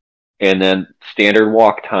point, and then standard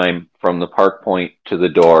walk time from the park point to the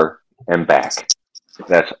door and back.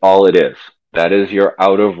 That's all it is. That is your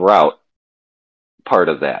out of route part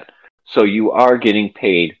of that. So you are getting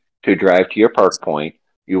paid to drive to your park point.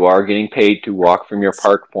 You are getting paid to walk from your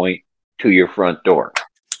park point to your front door.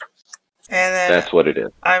 And then that's what it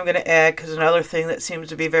is. I'm going to add, because another thing that seems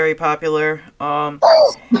to be very popular,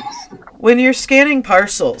 when you're scanning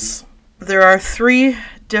parcels, there are 3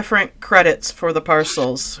 different credits for the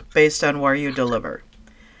parcels based on where you deliver.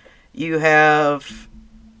 You have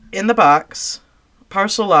in the box,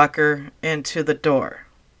 parcel locker, and to the door.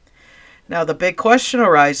 Now the big question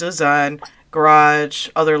arises on garage,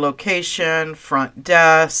 other location, front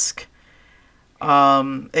desk,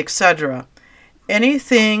 etc.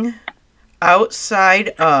 Anything outside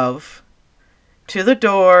of to the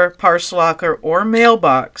door, parcel locker, or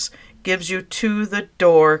mailbox gives you to the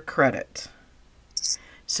door credit.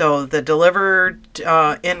 So the delivered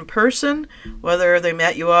in person, whether they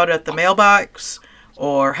met you out at the mailbox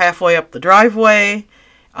or halfway up the driveway,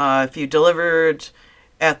 if you delivered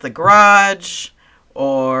at the garage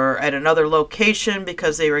or at another location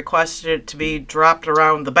because they requested it to be dropped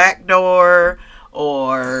around the back door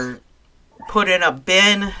or put in a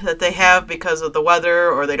bin that they have because of the weather,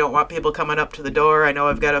 or they don't want people coming up to the door. I know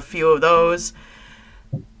I've got a few of those.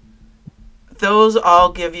 Those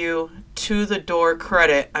all give you to the door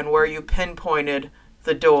credit on where you pinpointed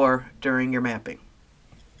the door during your mapping.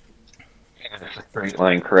 And it's a straight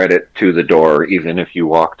line credit to the door, even if you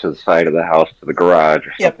walk to the side of the house to the garage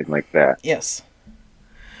or something like that. Yes.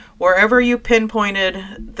 Wherever you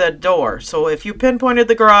pinpointed the door. So if you pinpointed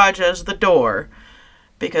the garage as the door,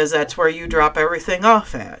 because that's where you drop everything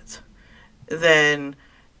off at, then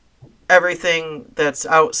everything that's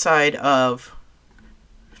outside of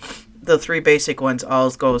the 3 basic ones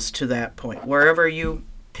all goes to that point. Wherever you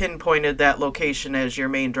pinpointed that location as your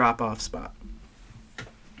main drop-off spot.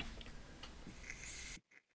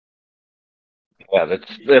 Yeah,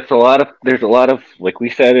 that's a lot of. There's a lot of, like we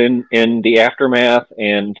said in the aftermath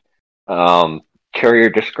and carrier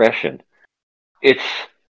discretion.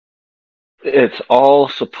 It's all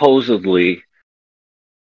supposedly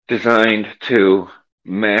designed to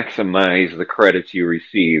maximize the credits you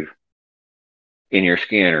receive in your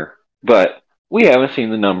scanner, but we haven't seen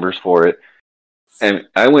the numbers for it. And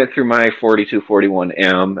I went through my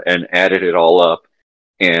 4241M and added it all up,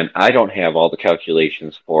 and I don't have all the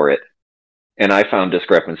calculations for it. And I found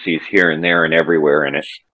discrepancies here and there and everywhere in it,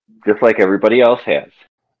 just like everybody else has.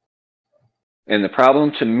 And the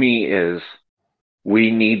problem to me is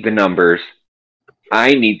we need the numbers.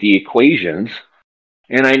 I need the equations,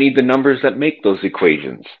 and I need the numbers that make those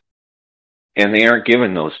equations. And they aren't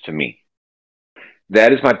giving those to me.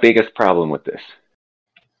 That is my biggest problem with this.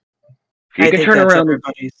 If you can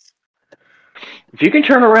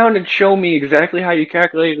turn around and show me exactly how you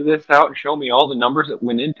calculated this out and show me all the numbers that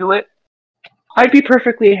went into it, I'd be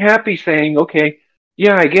perfectly happy saying, okay,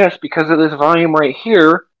 yeah, I guess because of this volume right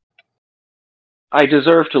here, I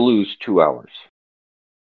deserve to lose 2 hours.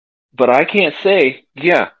 But I can't say,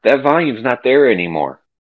 yeah, that volume's not there anymore.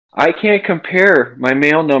 I can't compare my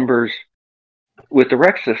mail numbers with the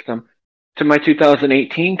rec system to my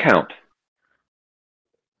 2018 count.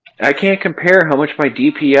 I can't compare how much my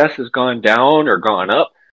DPS has gone down or gone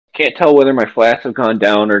up. Can't tell whether my flats have gone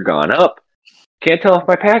down or gone up. Can't tell if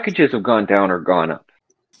my packages have gone down or gone up.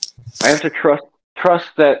 I have to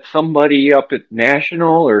trust that somebody up at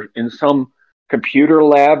National or in some computer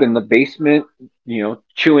lab in the basement,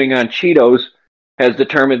 chewing on Cheetos, has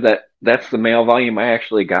determined that that's the mail volume I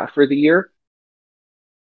actually got for the year.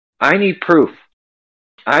 I need proof.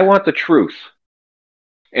 I want the truth.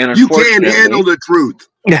 And you can't handle the truth.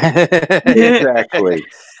 Exactly.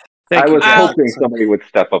 I was hoping somebody would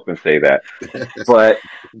step up and say that. But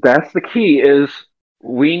that's the key, is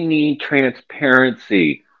we need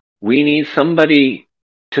transparency. We need somebody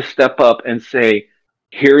to step up and say,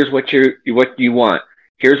 here's what you want.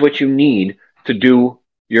 Here's what you need to do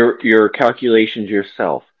your calculations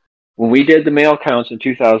yourself. When we did the mail counts in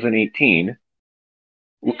 2018,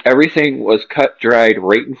 everything was cut, dried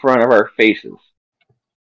right in front of our faces.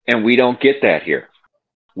 And we don't get that here.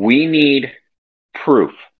 We need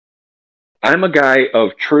proof. I'm a guy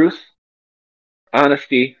of truth,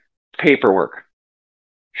 honesty, paperwork.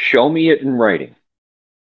 Show me it in writing.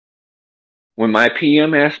 When my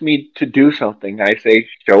PM asks me to do something, I say,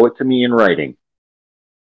 show it to me in writing.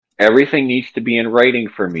 Everything needs to be in writing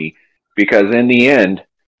for me, because in the end,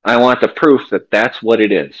 I want the proof that that's what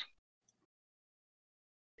it is.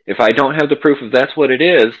 If I don't have the proof of that's what it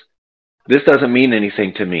is, this doesn't mean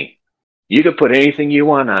anything to me. You could put anything you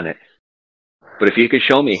want on it. But if you could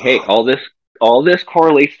show me, hey, all this all this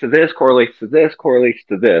correlates to this, correlates to this, correlates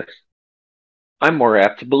to this, I'm more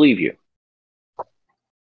apt to believe you.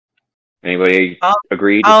 Anybody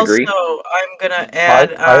agree, disagree? Also, I'm going to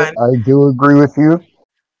add on. I do agree with you.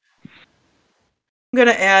 I'm going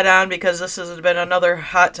to add on, because this has been another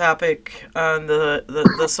hot topic on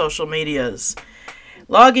the social medias.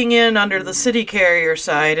 Logging in under the city carrier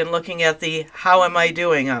side and looking at the how am I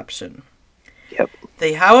doing option. Yep.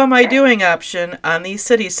 The how am I doing option on the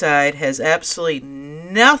city side has absolutely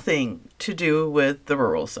nothing to do with the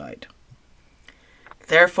rural side.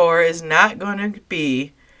 Therefore, is not going to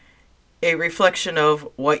be a reflection of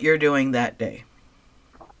what you're doing that day.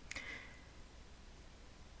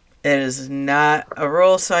 It is not a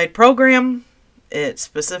rural side program. It's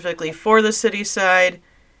specifically for the city side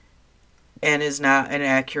and is not an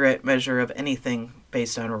accurate measure of anything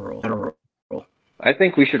based on a rural. I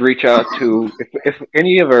think we should reach out to, if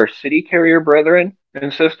any of our city carrier brethren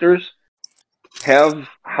and sisters have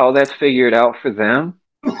how that's figured out for them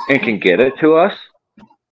and can get it to us,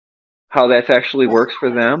 how that actually works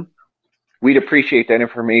for them, we'd appreciate that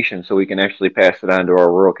information so we can actually pass it on to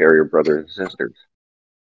our rural carrier brothers and sisters.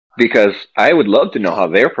 Because I would love to know how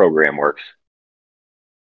their program works.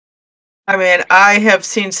 I mean, I have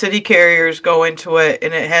seen city carriers go into it,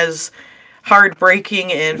 and it has hard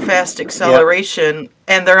braking and fast acceleration,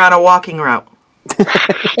 and they're on a walking route.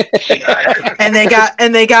 and they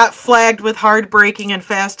got flagged with hard braking and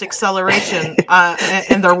fast acceleration,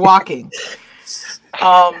 and they're walking.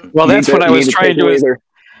 Well, that's what I was trying to.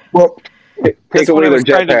 Take away their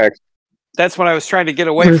jetpacks. That's when I was trying to get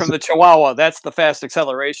away from the Chihuahua. That's the fast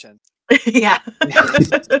acceleration. Yeah.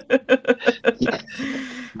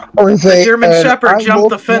 The German Shepherd jumped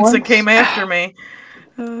the fence and came after me.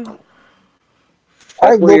 That's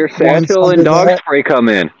where your satchel and dog spray come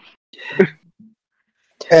in.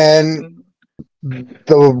 And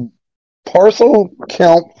the parcel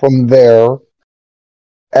count from there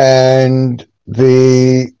and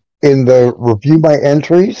in the review my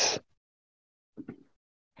entries,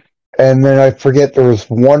 and then I forget there was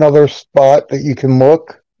one other spot that you can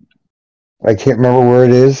look. I can't remember where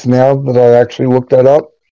it is now that I actually looked that up.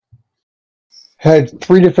 Had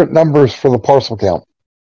 3 different numbers for the parcel count.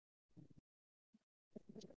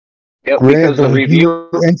 Yep, because the review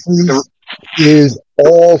entries is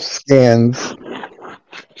all scans,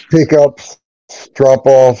 pickups,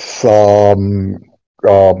 drop-offs,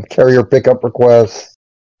 carrier pickup requests,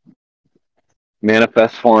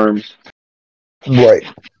 manifest forms. Right.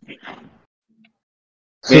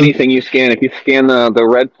 Anything you scan, if you scan the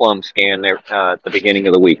red plum scan there at the beginning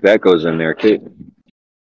of the week, that goes in there too.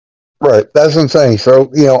 Right, that's what I'm saying.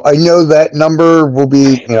 So, I know that number will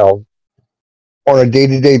be, on a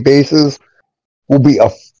day-to-day basis, will be a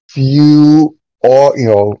few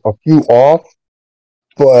off,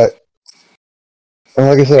 but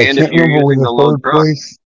like I said, I can't remember where the third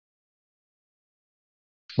place.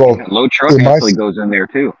 Well, load truck actually goes in there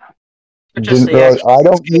too. I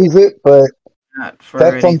don't use it, but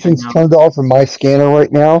that function's turned off in my scanner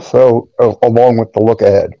right now, so along with the look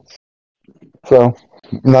ahead. So,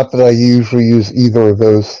 not that I usually use either of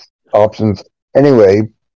those options anyway,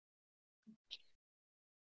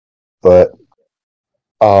 but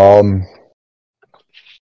I'm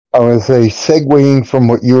going to say, segueing from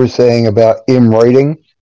what you were saying about in writing,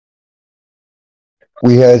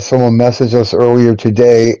 we had someone message us earlier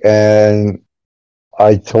today, and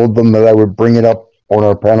I told them that I would bring it up on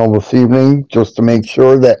our panel this evening just to make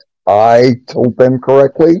sure that I told them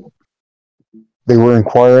correctly. They were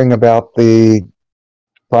inquiring about the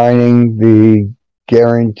signing the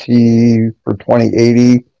guarantee for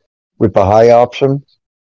 2080 with the high option.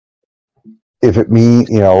 If it means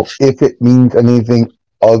anything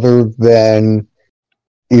other than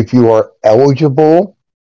if you are eligible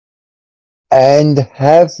and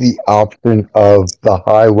have the option of the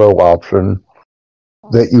high-low option,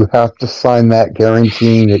 that you have to sign that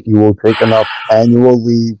guaranteeing that you will take enough annual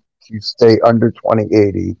leave to stay under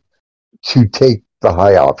 2080 to take the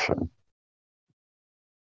high option.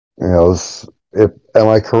 Am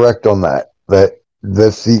I correct on that?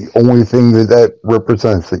 That's the only thing that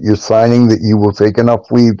represents, that you're signing that you will take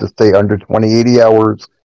enough leave to stay under 2080 hours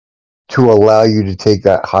to allow you to take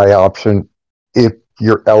that high option if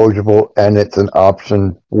you're eligible and it's an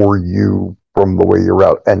option for you from the way your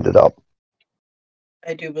route ended up.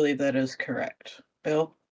 I do believe that is correct.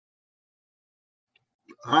 Bill?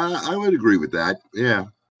 I would agree with that. Yeah.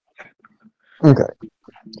 Okay.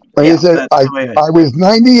 Like I said, I was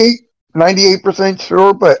 98%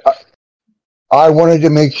 sure, but I wanted to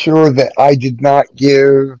make sure that I did not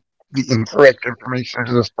give the incorrect information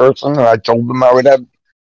to this person, and I told them I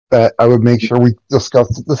would make sure we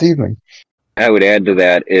discussed it this evening. I would add to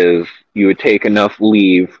that is you would take enough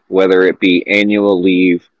leave, whether it be annual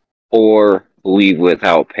leave or leave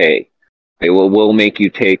without pay. They will make you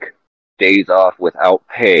take days off without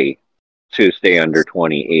pay to stay under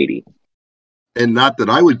 2080. And not that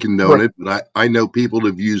I would condone it, but I know people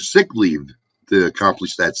have used sick leave to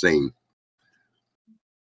accomplish that same.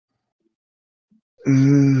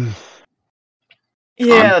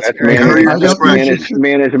 Yeah, that's great. Carrier discretion.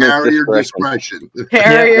 Management Carrier discretion.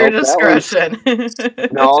 Carrier discretion.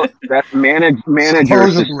 No, that's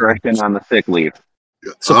manager's discretion on the sick leave.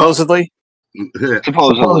 Supposedly.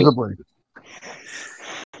 Supposedly.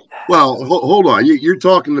 Well, hold on. You're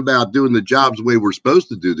talking about doing the jobs the way we're supposed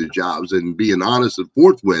to do the jobs and being honest and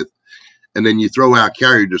forthwith, and then you throw out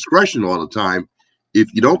carrier discretion all the time.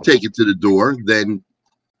 If you don't take it to the door, then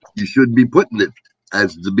you shouldn't be putting it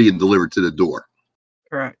as being delivered to the door.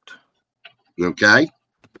 Correct. Okay.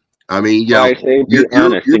 I mean, I say be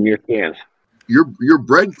honest in your cans. Your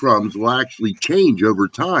breadcrumbs will actually change over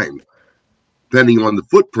time, depending on the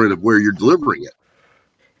footprint of where you're delivering it.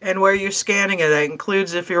 And where you're scanning it. That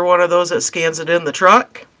includes if you're one of those that scans it in the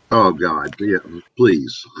truck. Oh, God. Yeah,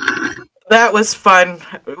 please. That was fun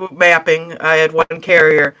mapping. I had one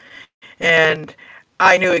carrier, and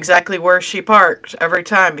I knew exactly where she parked every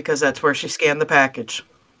time because that's where she scanned the package.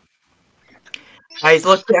 I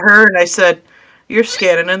looked at her and I said, "You're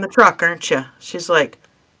scanning in the truck, aren't you?" She's like,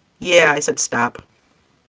 "Yeah." I said, "Stop."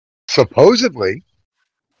 Supposedly,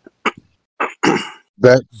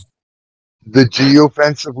 that the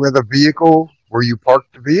geofence of where you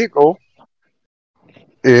parked the vehicle,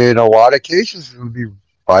 in a lot of cases, would be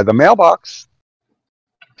by the mailbox.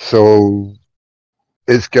 So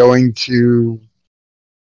it's going to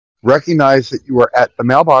recognize that you are at the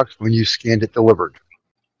mailbox when you scanned it delivered.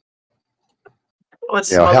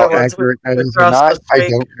 How accurate that is or not, I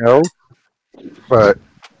don't know. But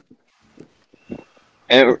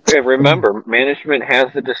and remember, management has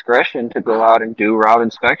the discretion to go out and do route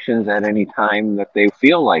inspections at any time that they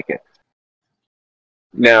feel like it.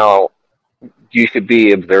 Now, you should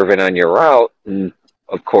be observant on your route, and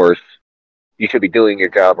of course, you should be doing your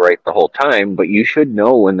job right the whole time, but you should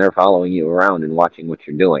know when they're following you around and watching what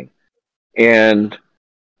you're doing. And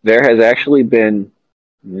there has actually been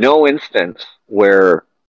no instance where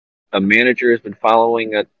a manager has been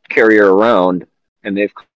following a carrier around and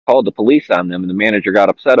they've called the police on them and the manager got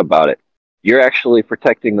upset about it. You're actually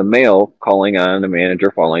protecting the mail, calling on the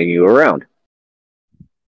manager following you around.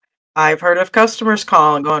 I've heard of customers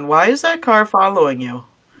calling, going, "Why is that car following you?"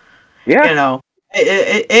 Yeah.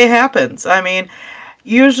 It happens. I mean,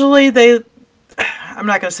 usually I'm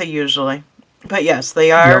not going to say usually, but yes,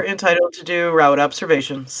 they are entitled to do route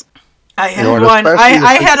observations. I had one.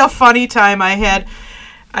 I had a funny time.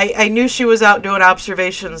 I knew she was out doing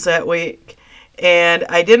observations that week, and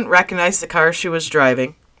I didn't recognize the car she was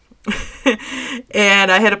driving.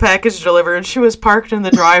 And I had a package delivered, and she was parked in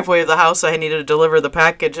the driveway of the house I needed to deliver the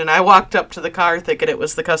package, and I walked up to the car thinking it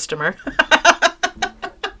was the customer.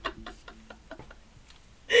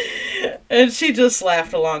 And she just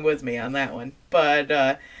laughed along with me on that one.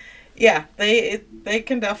 But, yeah, they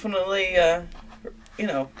can definitely,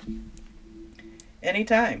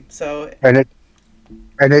 anytime. So and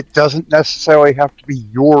it doesn't necessarily have to be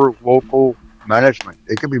your local management.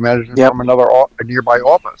 It could be management from a nearby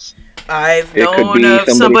office. I've known of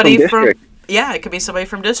somebody from it could be somebody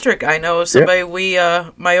from district. I know somebody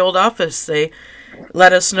my old office, they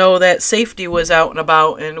let us know that safety was out and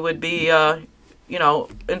about and would be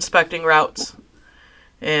inspecting routes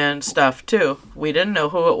and stuff too. We didn't know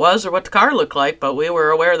who it was or what the car looked like, but we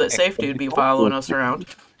were aware that safety would be following us around.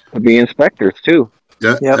 Could be inspectors too.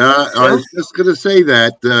 Yeah, I was just going to say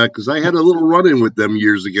that because I had a little run-in with them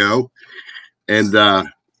years ago, and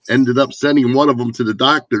ended up sending one of them to the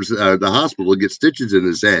doctor's, the hospital, to get stitches in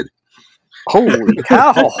his head. Holy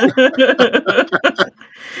cow!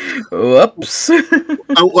 Whoops.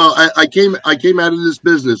 I came out of this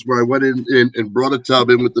business where I went in and brought a tub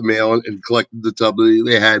in with the mail and collected the tub that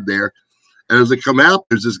they had there. And as I come out,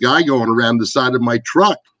 there's this guy going around the side of my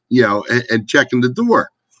truck, and checking the door.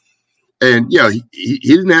 And, he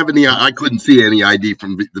didn't have any, I couldn't see any ID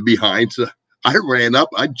from the behind. So I ran up,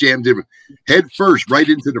 I jammed him head first right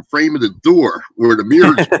into the frame of the door where the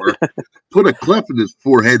mirrors were, put a clef in his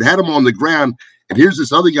forehead, had him on the ground. And here's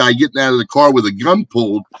this other guy getting out of the car with a gun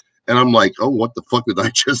pulled. And I'm like, oh, what the fuck did I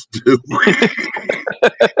just do?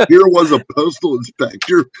 Here was a postal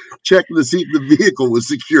inspector checking to see if the vehicle was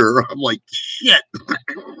secure. I'm like, shit.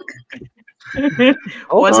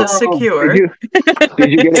 Was it secure?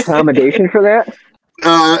 Did you get accommodation for that?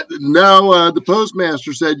 No, the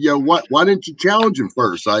postmaster said, why didn't you challenge him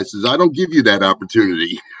first? I says, I don't give you that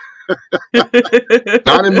opportunity.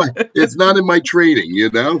 It's not in my training, you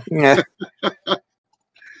know. Yeah.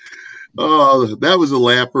 Oh, that was a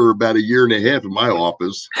laugh for about a year and a half in my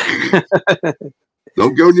office.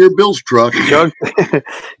 Don't go near Bill's truck.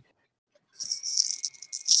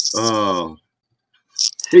 Oh,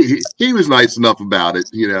 he was nice enough about it.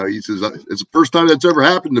 You know, he says, it's the first time that's ever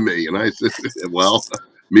happened to me. And I said, well,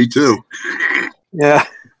 me too. Yeah.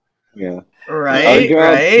 Yeah. Right,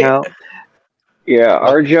 No. Yeah,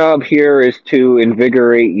 our job here is to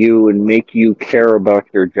invigorate you and make you care about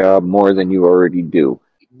your job more than you already do.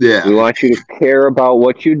 Yeah. We want you to care about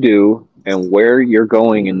what you do and where you're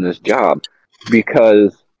going in this job,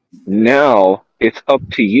 because now it's up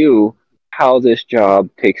to you how this job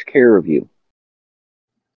takes care of you.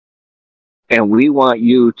 And we want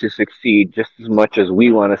you to succeed just as much as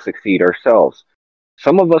we want to succeed ourselves.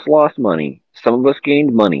 Some of us lost money. Some of us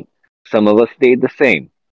gained money. Some of us stayed the same.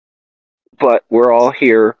 But we're all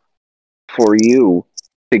here for you,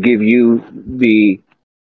 to give you the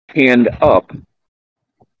hand up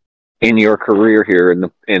in your career here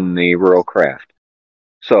in the rural craft.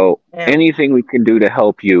 So anything we can do to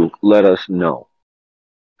help you, let us know.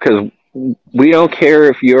 Because we don't care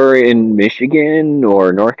if you're in Michigan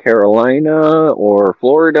or North Carolina or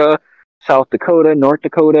Florida, South Dakota, North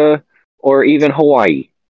Dakota, or even Hawaii.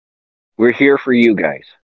 We're here for you guys.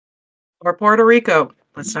 Or Puerto Rico.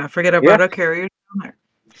 Let's not forget about our carriers down there.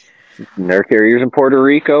 And there are carriers in Puerto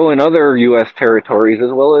Rico and other U.S. territories,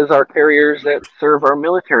 as well as our carriers that serve our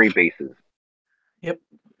military bases. Yep.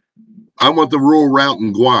 I want the rural route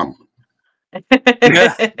in Guam.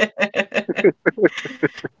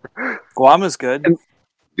 Guam is good.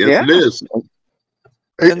 Yes, it is.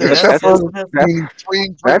 That's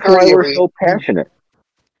why we're so passionate.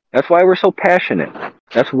 That's why we're so passionate.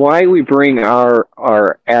 That's why we bring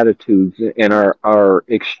our attitudes and our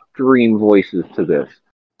extreme voices to this,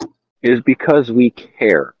 is because we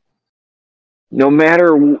care. No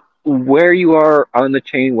matter where you are on the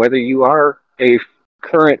chain, whether you are a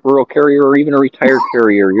current rural carrier or even a retired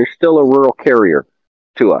carrier, you're still a rural carrier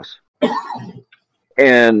to us.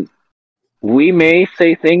 And we may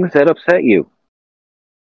say things that upset you,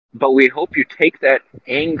 but we hope you take that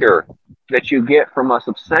anger that you get from us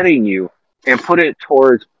upsetting you and put it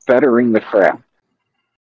towards bettering the craft.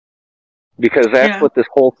 Because that's what this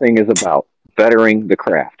whole thing is about, bettering the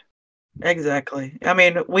craft. Exactly. I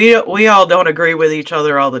mean, we all don't agree with each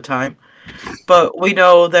other all the time, but we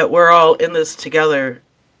know that we're all in this together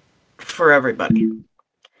for everybody.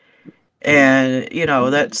 And, you know,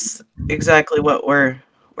 that's exactly what we're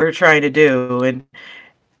trying to do. And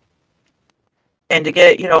to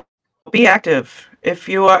get, you know, be active. If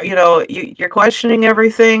you are, you know, you're questioning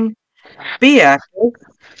everything, be active.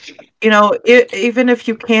 You know, even if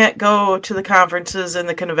you can't go to the conferences and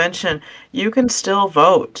the convention, you can still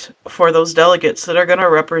vote for those delegates that are going to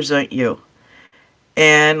represent you.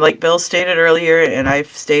 And like Bill stated earlier, and I've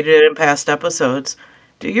stated it in past episodes,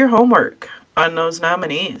 do your homework on those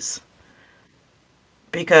nominees.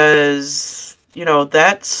 Because, you know,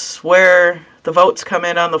 that's where the votes come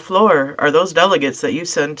in on the floor, are those delegates that you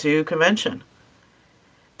send to convention.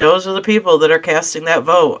 Those are the people that are casting that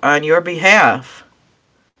vote on your behalf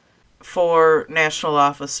for national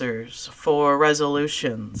officers, for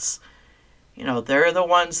resolutions. You know, they're the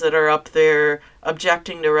ones that are up there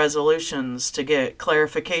objecting to resolutions to get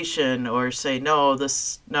clarification or say, no,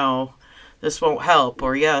 this won't help,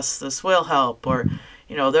 or yes, this will help, or,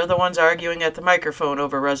 you know, they're the ones arguing at the microphone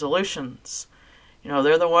over resolutions. You know,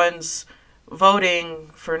 they're the ones voting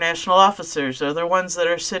for national officers. They're the ones that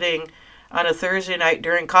are sitting on a Thursday night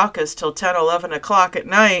during caucus till 10, 11 o'clock at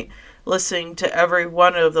night listening to every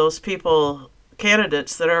one of those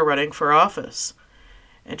candidates that are running for office.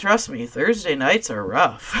 And trust me, Thursday nights are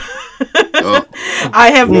rough.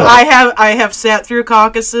 I have sat through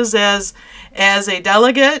caucuses as a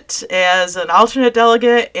delegate, as an alternate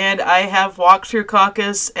delegate, and I have walked through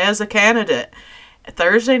caucus as a candidate.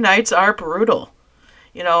 Thursday nights are brutal.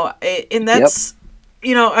 You know, and that's,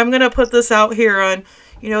 you know, I'm going to put this out here on,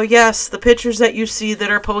 you know, yes, the pictures that you see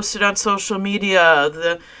that are posted on social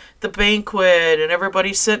media, the banquet and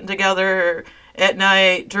everybody sitting together at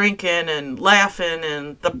night drinking and laughing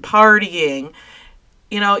and the partying,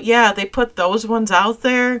 you know, yeah, they put those ones out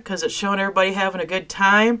there because it's showing everybody having a good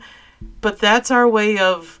time, but that's our way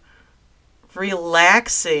of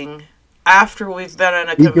relaxing after we've been on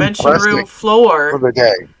a convention room floor for the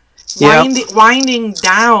day. Winding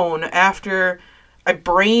down after a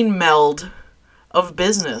brain meld of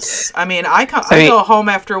business. I mean, I go home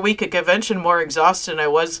after a week at convention more exhausted than I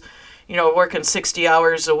was, you know, working 60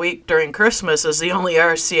 hours a week during Christmas as the only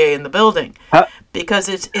RCA in the building. Because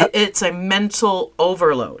it's a mental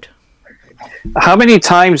overload. How many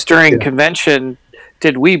times during convention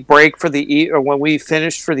did we break for or when we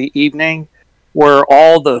finished for the evening, were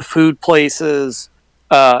all the food places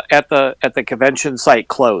at the convention site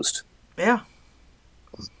closed? Yeah.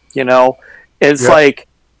 You know, it's like,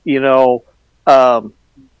 you know,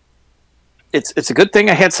 it's a good thing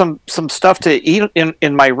I had some stuff to eat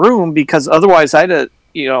in my room, because otherwise I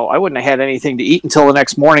wouldn't have had anything to eat until the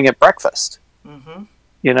next morning at breakfast. Mm-hmm.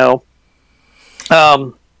 You know.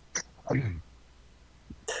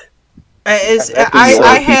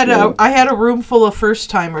 I had a room full of first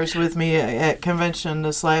timers with me at convention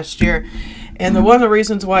this last year, and one of the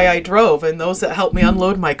reasons why I drove, and those that helped me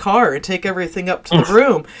unload my car and take everything up to the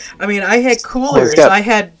room. I mean, I had coolers, I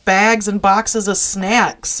had bags and boxes of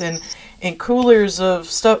snacks, and coolers of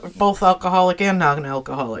stuff, both alcoholic and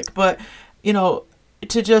non-alcoholic. But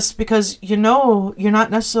because you're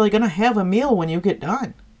not necessarily going to have a meal when you get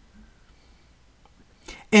done.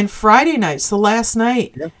 And Friday nights, the last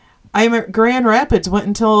night. Yeah. I'm at Grand Rapids, went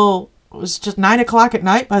until it was just 9:00 at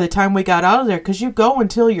night by the time we got out of there, because you go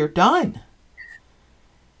until you're done.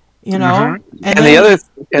 And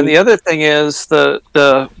the other thing is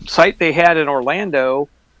the site they had in Orlando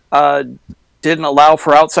didn't allow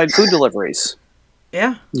for outside food deliveries.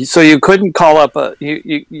 Yeah. So you couldn't call up a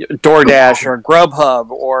DoorDash or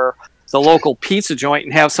Grubhub or the local pizza joint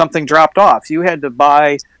and have something dropped off. You had to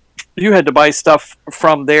buy stuff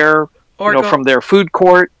from their from their food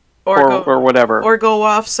court. Or whatever. Or go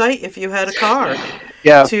off-site if you had a car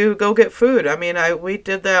to go get food. I mean, we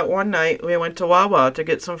did that one night. We went to Wawa to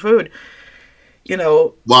get some food.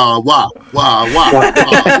 Wawa.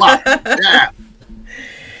 Yeah.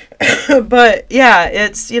 But, yeah,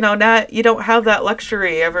 it's, you don't have that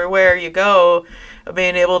luxury everywhere you go of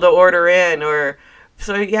being able to order in.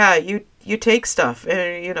 So, yeah, you take stuff.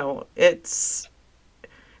 And, it's...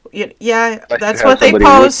 Yeah, that's what they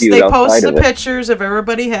post. They post the pictures of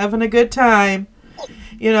everybody having a good time,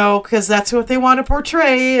 because that's what they want to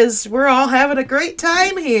portray, is we're all having a great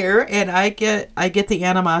time here. And I get the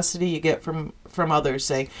animosity you get from others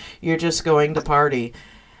saying you're just going to party.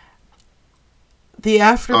 The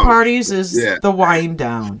after parties is the wind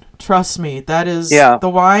down. Trust me, that is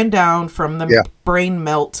the wind down from the brain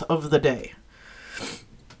melt of the day.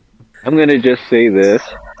 I'm going to just say this.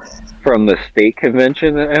 From the state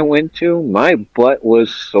convention that I went to, my butt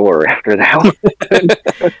was sore after that one.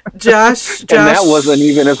 Josh, and that wasn't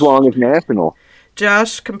even as long as national.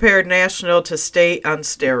 Josh compared national to state on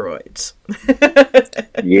steroids.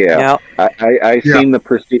 Yeah. I seen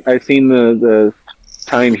the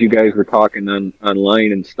times you guys were talking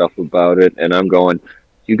online and stuff about it, and I'm going,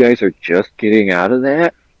 you guys are just getting out of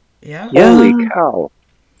that? Yeah. Holy cow.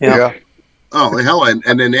 Yeah. Oh hell!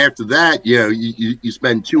 And then after that, you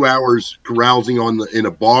spend 2 hours carousing in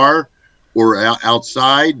a bar or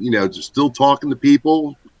outside, just still talking to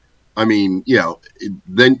people. I mean,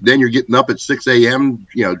 then you're getting up at 6 a.m.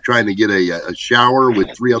 Trying to get a shower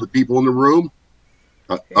with 3 other people in the room.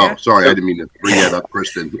 Oh, sorry, I didn't mean to bring that up,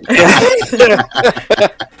 Kristen.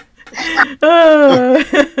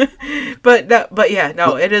 But yeah,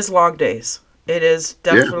 no, it is long days. It is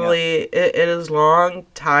definitely it is long,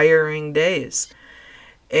 tiring days,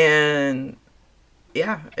 and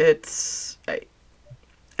it's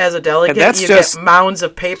as a delegate you get mounds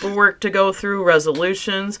of paperwork to go through,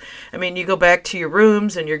 resolutions. I mean, you go back to your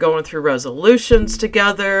rooms and you're going through resolutions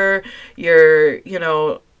together. You're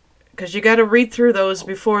because you got to read through those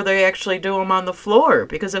before they actually do them on the floor,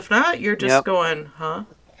 because if not, you're just going, huh?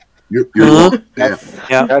 That's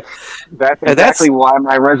exactly why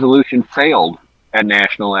my resolution failed at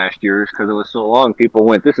national last year, because it was so long. People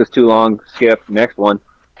went, this is too long, skip, next one.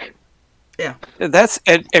 Yeah.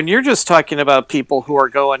 And you're just talking about people who are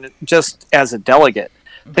going just as a delegate.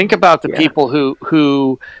 Think about the people who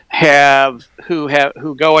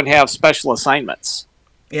go and have special assignments.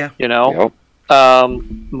 Yeah.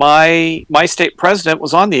 My state president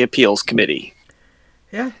was on the appeals committee.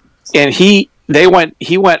 Yeah. And he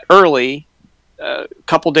went early, a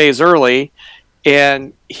couple days early,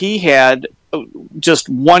 and he had just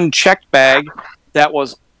one check bag that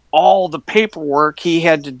was all the paperwork he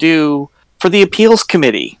had to do for the appeals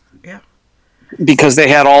committee. Yeah. Because they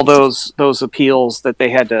had all those appeals that they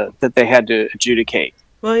had to adjudicate.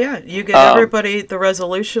 Well, yeah, you get everybody, the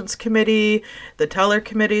resolutions committee, the teller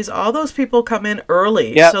committees, all those people come in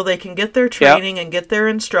early so they can get their training and get their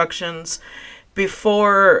instructions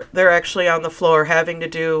before they're actually on the floor having to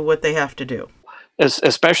do what they have to do.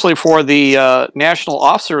 Especially for the national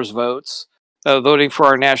officers votes, voting for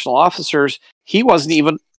our national officers, he wasn't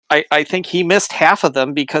even, I think he missed half of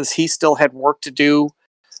them because he still had work to do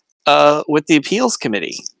with the appeals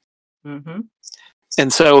committee. Mm-hmm.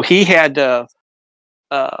 And so he had to,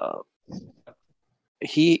 I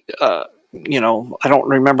don't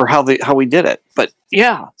remember how we did it, but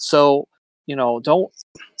yeah. So,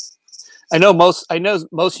 I know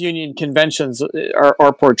most union conventions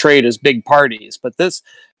are portrayed as big parties, but this,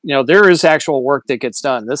 there is actual work that gets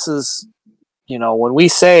done. This is, when we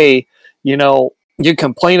say, you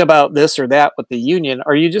complain about this or that with the union,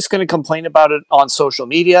 are you just going to complain about it on social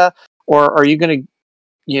media, or are you going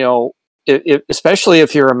to, especially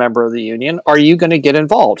if you're a member of the union, are you going to get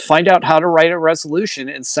involved? Find out how to write a resolution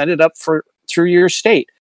and send it up through your state.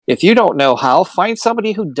 If you don't know how, find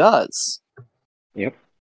somebody who does. Yep.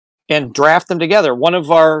 And draft them together. One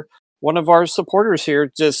of our supporters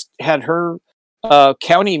here just had her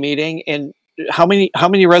county meeting, and how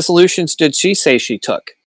many resolutions did she say she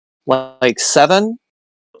took? Like 7,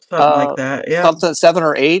 something like that. Yeah, something 7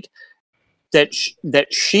 or 8 that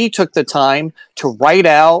she took the time to write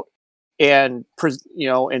out and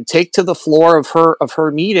and take to the floor of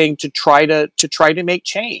her meeting to try to make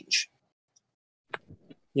change.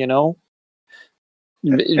 And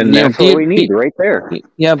that's what we need right there.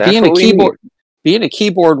 Yeah, being a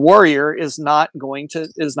keyboard warrior is not going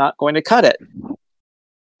to cut it.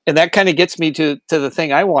 And that kind of gets me to the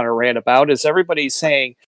thing I want to rant about is everybody's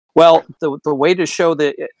saying, well, the way to show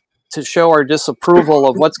our disapproval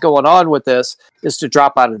of what's going on with this is to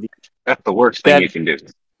drop out of the. That's the worst thing you can do.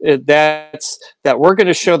 That we're going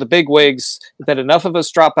to show the bigwigs that enough of us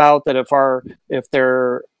drop out, that if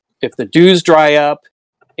the dues dry up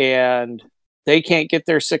and they can't get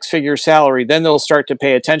their 6-figure salary, then they'll start to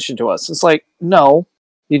pay attention to us. It's like, no,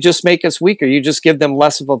 you just make us weaker. You just give them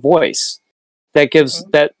less of a voice. That gives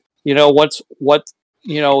that, then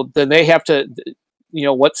they have to,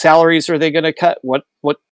 what salaries are they going to cut? What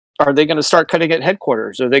are they going to start cutting at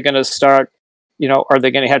headquarters? Are they going to start, are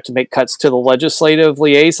they going to have to make cuts to the legislative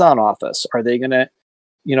liaison office? Are they going to,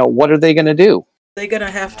 what are they going to do? They're going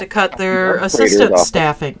to have to cut their assistant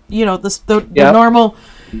staffing. The normal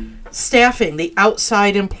staffing, the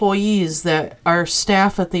outside employees that are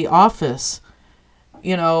staff at the office.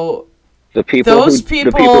 The people those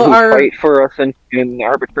who fight for us in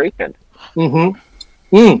arbitration.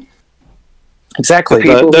 Mm-hmm. Exactly. The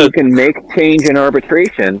people who can make change in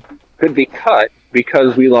arbitration could be cut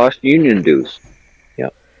because we lost union dues.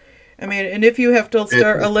 Yep. I mean, and if you have to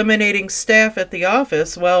start eliminating staff at the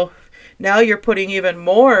office, well, now you're putting even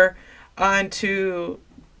more onto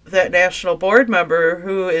that national board member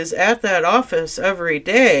who is at that office every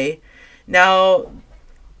day. Now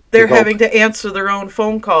they're having to answer their own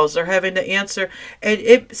phone calls. They're having to answer,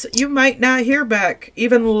 and you might not hear back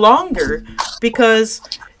even longer because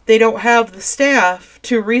they don't have the staff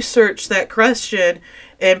to research that question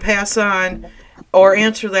and pass on or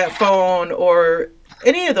answer that phone or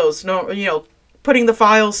any of those. Putting the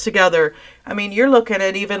files together. I mean, you're looking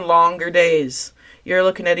at even longer days. You're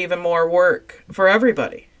looking at even more work for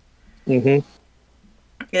everybody. Mm-hmm.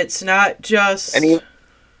 It's not just.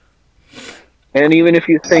 And even if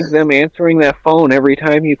you think them answering that phone every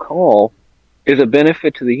time you call is a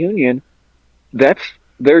benefit to the union, if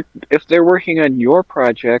they're working on your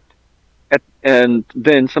project and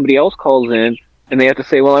then somebody else calls in and they have to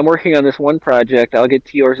say, well, I'm working on this one project, I'll get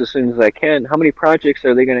to yours as soon as I can. How many projects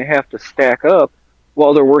are they going to have to stack up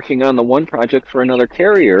while they're working on the one project for another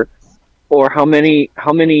carrier? Or how many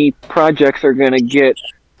projects are going to get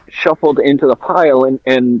shuffled into the pile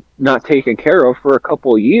and not taken care of for a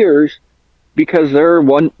couple of years because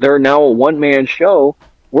they're now a one-man show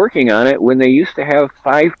working on it when they used to have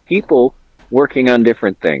 5 people working on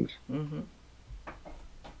different things. Mm-hmm.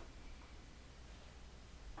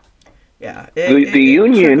 Yeah, the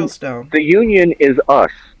union is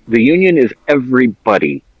us. The union is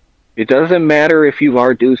everybody. It doesn't matter if you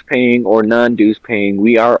are dues paying or non-dues paying.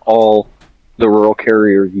 We are all the Rural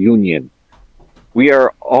Carriers Union. We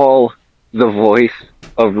are all the voice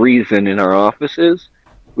of reason in our offices.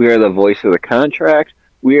 We are the voice of the contract.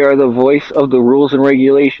 We are the voice of the rules and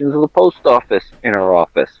regulations of the post office in our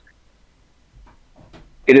office.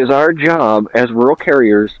 It is our job as rural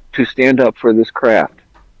carriers to stand up for this craft.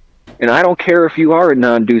 And I don't care if you are a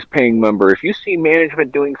non-dues paying member. If you see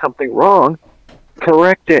management doing something wrong,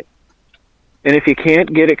 correct it. And if you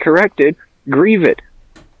can't get it corrected, grieve it.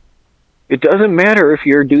 It doesn't matter if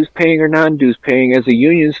you're dues paying or non-dues paying. As a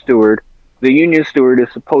union steward, the union steward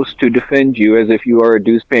is supposed to defend you as if you are a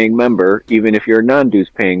dues paying member, even if you're a non-dues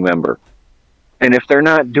paying member. And if they're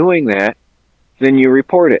not doing that, then you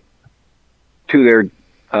report it to their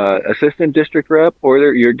assistant district rep or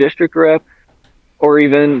your district rep, or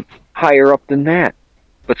even higher up than that.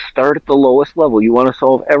 But start at the lowest level. You want to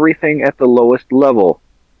solve everything at the lowest level.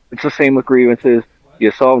 It's the same with grievances. You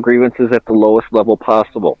solve grievances at the lowest level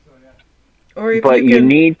possible. Or if But you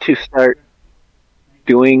need to start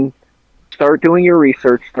doing your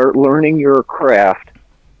research, start learning your craft,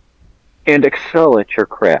 and excel at your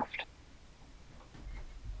craft.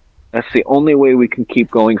 That's the only way we can keep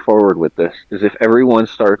going forward with this, is if everyone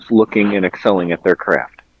starts looking and excelling at their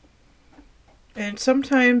craft. And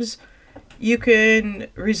sometimes you can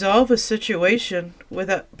resolve a situation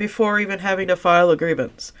before even having to file a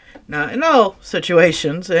grievance. Not in all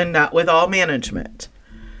situations and not with all management.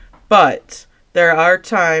 But there are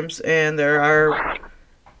times and there are,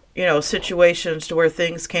 situations to where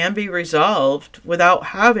things can be resolved without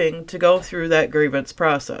having to go through that grievance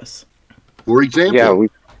process. For example,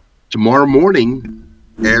 tomorrow morning,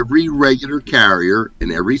 every regular carrier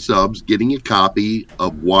and every sub's getting a copy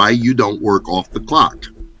of why you don't work off the clock.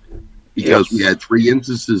 Because we had 3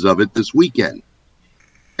 instances of it this weekend.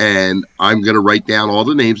 And I'm going to write down all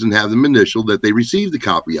the names and have them initial that they received a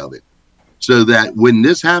copy of it. So that when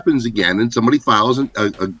this happens again and somebody files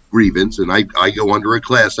a grievance and I go under a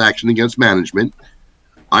class action against management,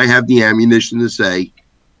 I have the ammunition to say,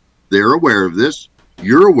 they're aware of this,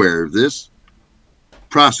 you're aware of this,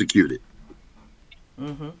 prosecute it.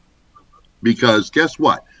 Mm-hmm. Because guess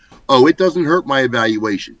what? Oh, it doesn't hurt my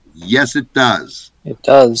evaluation. Yes, it does. It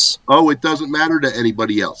does. Oh, it doesn't matter to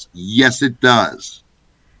anybody else. Yes, it does.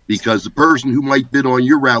 Because the person who might bid on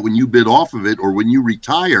your route when you bid off of it or when you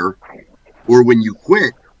retire or when you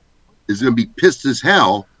quit is going to be pissed as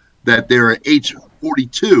hell that they're at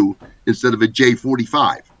H42 instead of a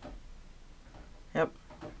J45. Yep.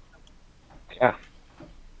 Yeah.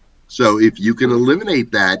 So if you can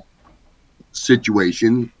eliminate that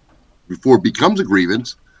situation before it becomes a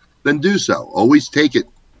grievance, then do so. Always take it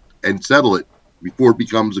and settle it before it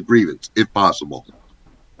becomes a grievance, if possible.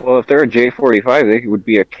 Well, if they're a J45, they would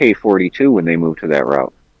be a K42 when they move to that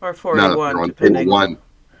route. Or 41, depending. Table 1.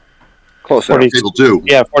 Close enough. Table 2.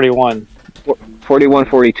 Yeah, 41. 41,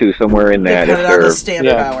 42, somewhere in that. Depending on the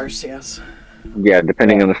standard hours, yes. Yeah,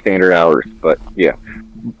 depending on the standard hours. But, yeah.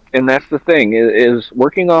 And that's the thing, is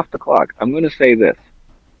working off the clock. I'm going to say this.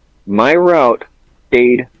 My route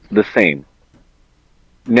stayed the same.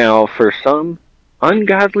 Now, for some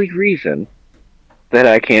ungodly reason that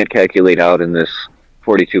I can't calculate out in this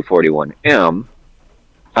 4241M,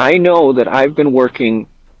 I know that I've been working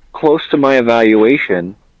close to my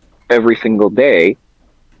evaluation every single day,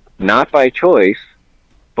 not by choice,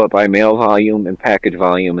 but by mail volume and package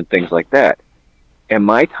volume and things like that. And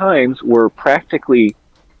my times were practically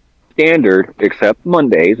standard, except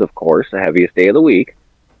Mondays, of course, the heaviest day of the week.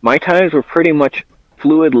 My times were pretty much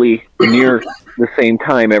fluidly near the same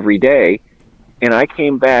time every day, and I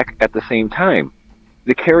came back at the same time.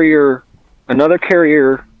 Another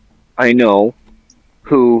carrier I know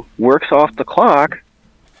who works off the clock,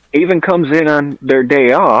 even comes in on their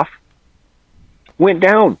day off, went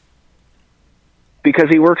down because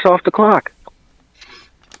he works off the clock.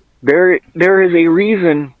 There is a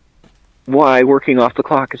reason why working off the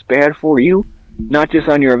clock is bad for you, not just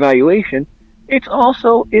on your evaluation. It's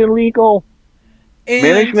also illegal. And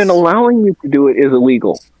management allowing you to do it is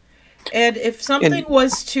illegal. And if something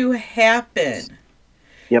was to happen,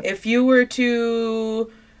 if you were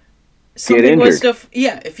to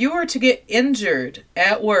if you were to get injured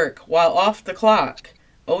at work while off the clock,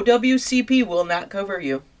 OWCP will not cover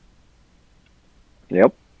you.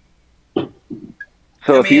 Yep.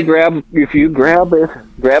 So if you grab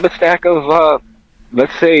a stack of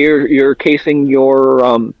let's say you're casing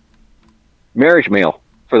your marriage mail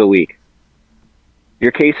for the week.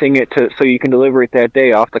 You're casing it so you can deliver it that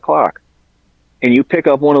day off the clock. And you pick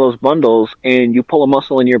up one of those bundles and you pull a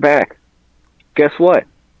muscle in your back. Guess what?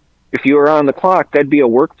 If you were on the clock, that'd be a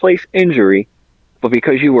workplace injury. But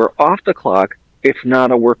because you were off the clock, it's not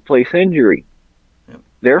a workplace injury. Yep.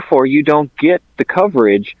 Therefore, you don't get the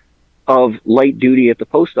coverage of light duty at the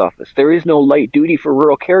post office. There is no light duty for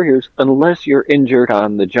rural carriers unless you're injured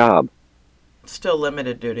on the job. Still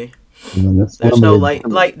limited duty. There's no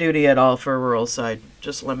light duty at all for rural side,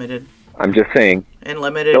 just limited. I'm just saying. And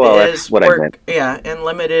limited is what I meant. Yeah, and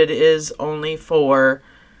limited is only for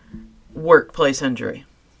workplace injury.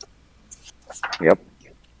 Yep.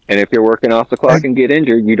 And if you're working off the clock and get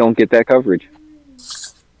injured, you don't get that coverage.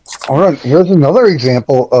 All right, here's another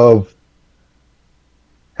example of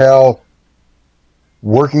how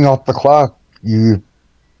working off the clock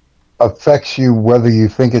affects you whether you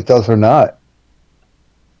think it does or not.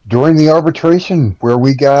 During the arbitration where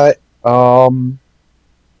we got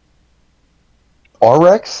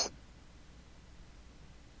RX,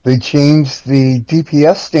 they changed the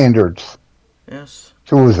DPS standards. Yes.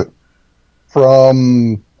 So was it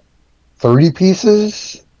from 30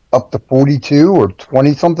 pieces up to 42 or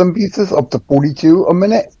 20 something pieces, up to 42 a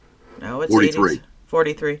minute. Now it's 43. 80,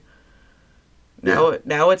 43.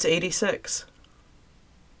 Now it's 86.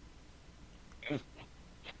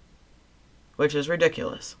 Which is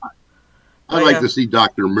ridiculous. I'd like to see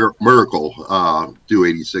Dr. Miracle do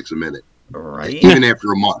 86 a minute. Right. Even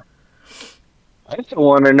after a month. I still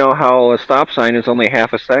want to know how a stop sign is only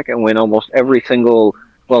half a second when almost every single,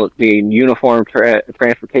 the uniform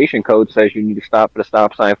transportation code says you need to stop at a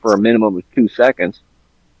stop sign for a minimum of 2 seconds.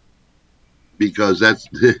 Because that's...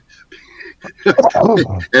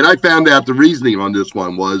 And I found out the reasoning on this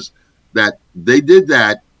one was that they did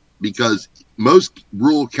that because most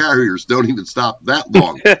rural carriers don't even stop that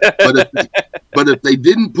long. but if they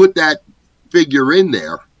didn't put that figure in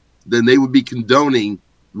there, then they would be condoning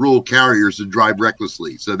rural carriers to drive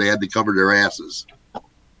recklessly. So they had to cover their asses.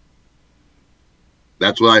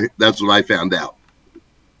 That's what I found out.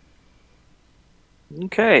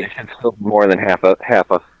 Okay. It's still more than half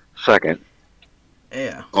a second.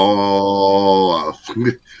 Yeah. Oh,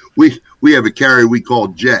 we have a carrier we call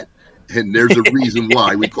Jet, and there's a reason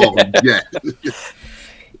why we call him Jet.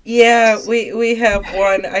 Yeah, we have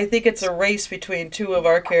one. I think it's a race between two of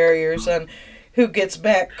our carriers on who gets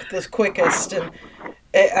back the quickest. And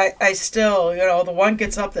I still, the one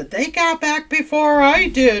gets up that they got back before I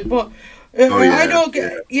did. But I don't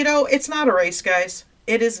get, it's not a race, guys.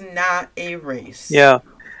 It is not a race. Yeah.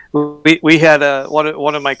 We had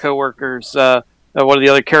one of my coworkers, one of the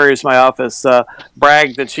other carriers in my office,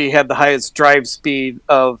 bragged that she had the highest drive speed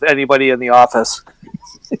of anybody in the office.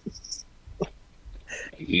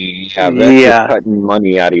 Yeah, that's just cutting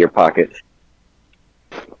money out of your pocket.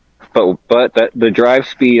 But the drive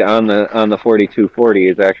speed on the 4240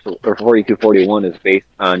 is actually, or 4241 is based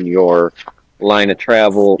on your line of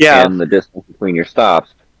travel and the distance between your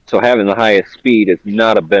stops. So having the highest speed is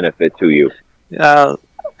not a benefit to you.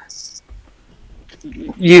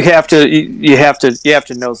 You have to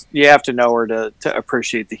know her to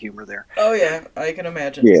appreciate the humor there. Oh yeah, I can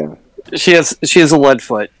imagine. Yeah, she has a lead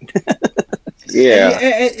foot. Yeah,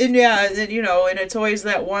 and it's always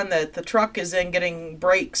that one that the truck is in getting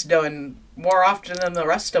brakes done more often than the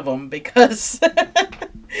rest of them because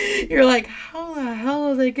you're like, how the hell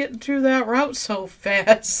are they getting through that route so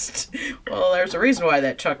fast? Well, there's a reason why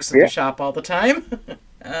that truck's in the shop all the time.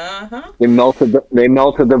 Uh-huh. They melted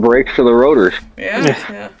the brakes for the rotors.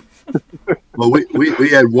 Yeah. Well, we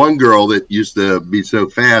had one girl that used to be so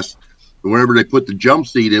fast, and whenever they put the jump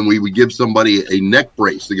seat in, we would give somebody a neck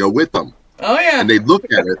brace to go with them. Oh yeah. And they'd look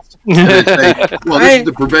at it and they'd say, well, this is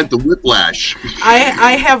to prevent the whiplash.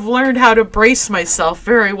 I have learned how to brace myself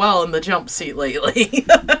very well in the jump seat lately.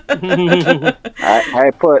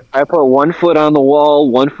 I put 1 foot on the wall,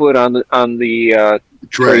 1 foot on the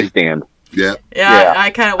tray stand. Yeah. Yeah. I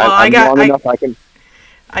kind of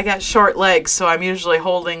I got short legs, so I'm usually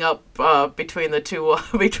holding up between the two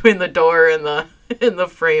between the door and the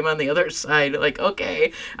frame on the other side. Like,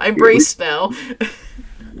 okay, I'm braced now.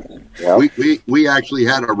 Yep. We actually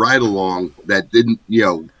had a ride along that didn't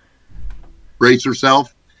brace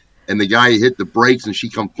herself, and the guy hit the brakes and she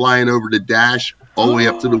come flying over the dash all the way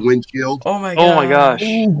up to the windshield. Oh my gosh.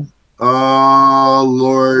 Oh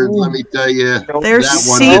Lord, let me tell you, there's that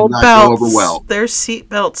one did not go over well. There's seat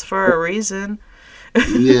belts for a reason.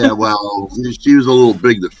 Yeah, well, she was a little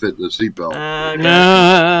big to fit in the seatbelt.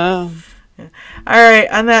 All right,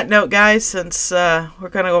 on that note, guys, since we're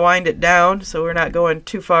going to wind it down, so we're not going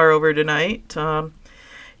too far over tonight,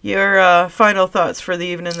 your final thoughts for the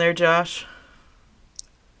evening there, Josh?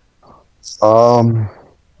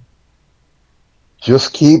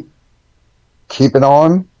 Just keep it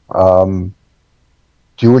on.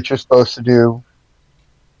 Do what you're supposed to do.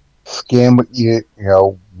 Scan what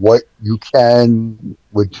you can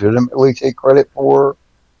legitimately take credit for.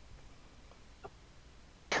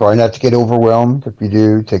 Try not to get overwhelmed. If you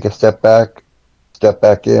do, take a step back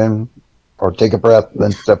in, or take a breath,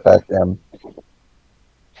 then step back in.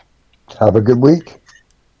 Have a good week.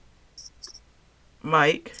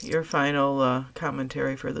 Mike, your final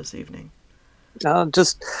commentary for this evening.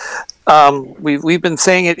 We've been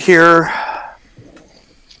saying it here,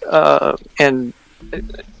 and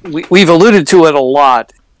we've alluded to it a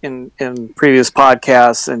lot in previous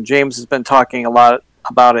podcasts, and James has been talking a lot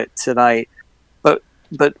about it tonight.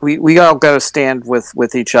 But we all got to stand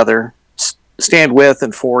with each other, stand with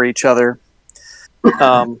and for each other.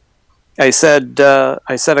 I said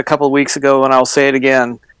a couple of weeks ago, and I'll say it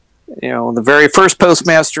again. The very first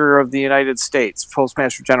Postmaster of the United States,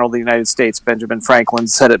 Postmaster General of the United States, Benjamin Franklin,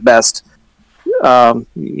 said it best.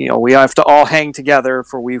 We have to all hang together,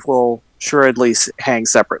 for we will assuredly hang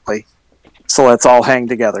separately. So let's all hang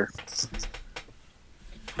together.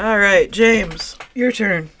 All right, James, your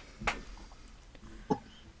turn.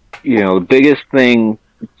 The biggest thing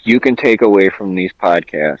you can take away from these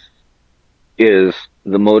podcasts is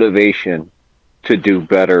the motivation to do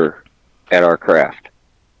better at our craft.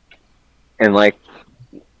 And like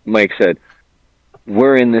Mike said,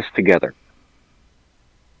 we're in this together.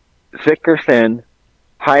 Thick or thin,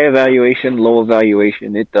 high evaluation, low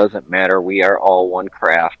evaluation, it doesn't matter. We are all one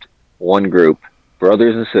craft, one group,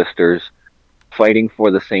 brothers and sisters, fighting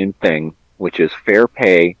for the same thing, which is fair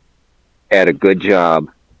pay at a good job,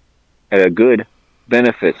 at a good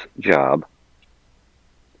benefits job.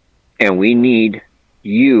 And we need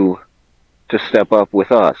you to step up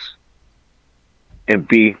with us and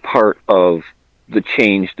be part of the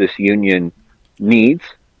change this union needs,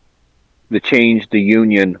 the change the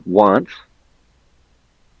union wants,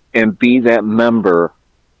 and be that member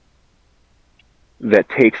that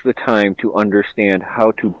takes the time to understand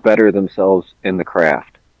how to better themselves in the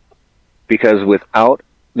craft. Because without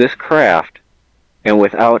this craft, and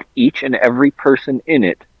without each and every person in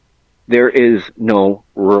it, there is no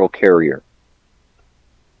rural carrier.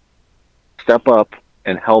 Step up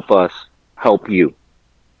and help us help you.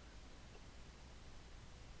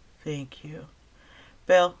 Thank you.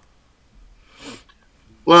 Bill?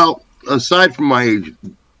 Well, aside from my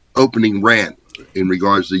opening rant in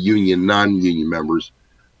regards to union, non-union members,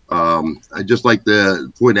 I'd just like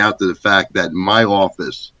to point out to the fact that in my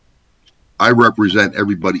office, I represent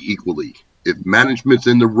everybody equally. If management's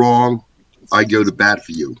in the wrong, I go to bat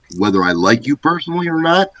for you. Whether I like you personally or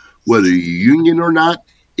not, whether you're union or not,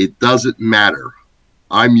 it doesn't matter.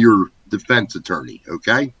 I'm your defense attorney,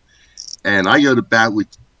 okay? And I go to bat with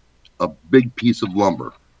a big piece of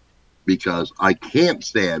lumber because I can't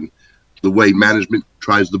stand the way management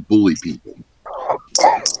tries to bully people.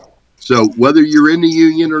 So whether you're in the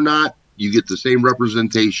union or not, you get the same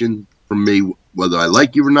representation from me. Whether I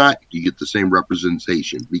like you or not, you get the same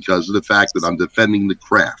representation because of the fact that I'm defending the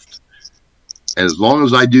craft. And as long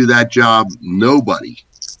as I do that job, nobody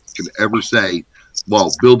can ever say,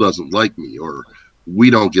 well, Bill doesn't like me or we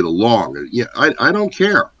don't get along. Yeah, I don't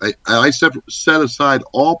care. I set aside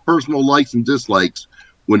all personal likes and dislikes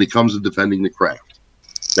when it comes to defending the craft.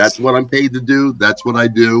 That's what I'm paid to do. That's what I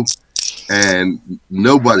do. And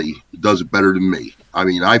nobody does it better than me. I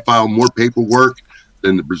mean, I file more paperwork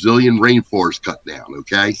than the Brazilian rainforest cut down,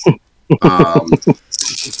 okay?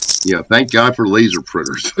 Thank God for laser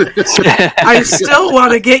printers. I still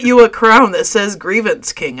want to get you a crown that says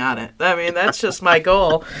Grievance King on it. I mean, that's just my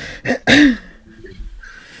goal.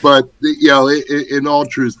 But, in all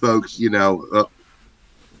truth, folks, the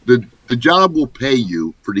job will pay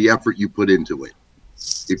you for the effort you put into it.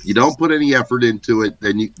 If you don't put any effort into it,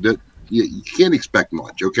 then you can't expect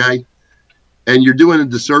much, okay? And you're doing a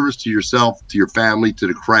disservice to yourself, to your family, to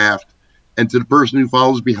the craft, and to the person who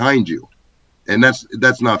follows behind you. And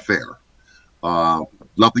that's not fair.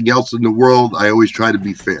 Nothing else in the world. I always try to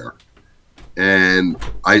be fair. And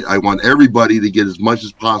I want everybody to get as much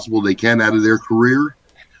as possible they can out of their career.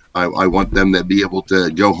 I want them to be able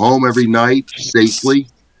to go home every night safely.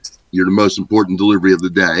 You're the most important delivery of the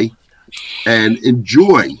day. And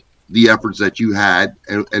enjoy the efforts that you had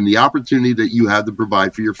and the opportunity that you have to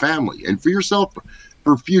provide for your family and for yourself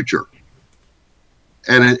for future.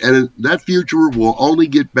 And that future will only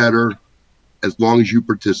get better as long as you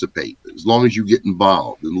participate, as long as you get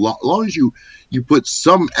involved, and as long as you put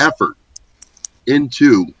some effort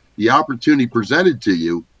into the opportunity presented to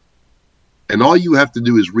you. And all you have to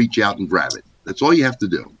do is reach out and grab it. That's all you have to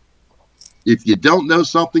do. If you don't know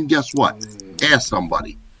something, guess what? Ask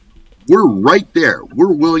somebody. We're right there.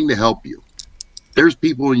 We're willing to help you. There's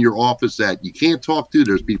people in your office that you can't talk to.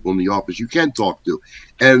 There's people in the office you can talk to.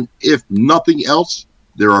 And if nothing else,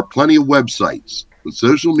 there are plenty of websites with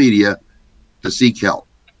social media to seek help,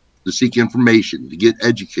 to seek information, to get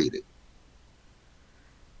educated.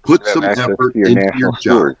 Put some effort into your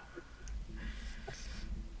job.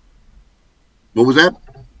 What was that?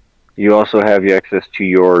 You also have access to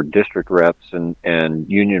your district reps and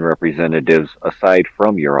union representatives aside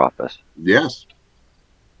from your office. Yes.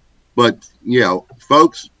 But,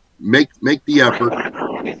 folks, make the effort.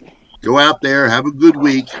 Go out there, have a good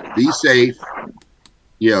week, be safe,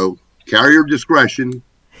 carry your discretion,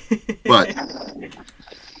 but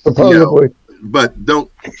but don't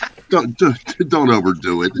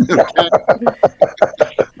overdo it.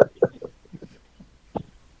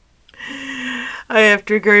 I have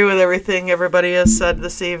to agree with everything everybody has said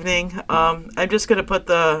this evening. I'm just going to put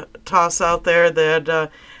the toss out there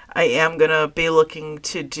that I am going to be looking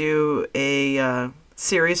to do a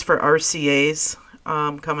series for RCAs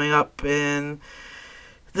coming up in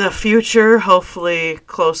the future, hopefully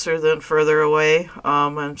closer than further away.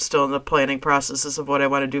 I'm still in the planning processes of what I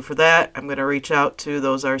want to do for that. I'm going to reach out to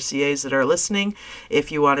those RCAs that are listening.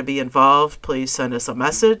 If you want to be involved, please send us a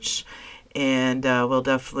message, and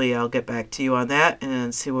I'll get back to you on that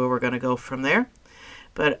and see where we're going to go from there.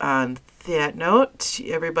 But on that note,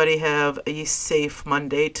 everybody have a safe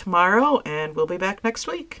Monday tomorrow, and we'll be back next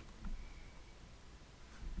week.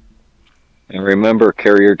 And remember,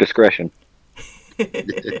 carrier discretion. Have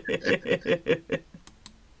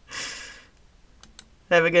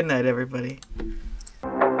a good night, everybody.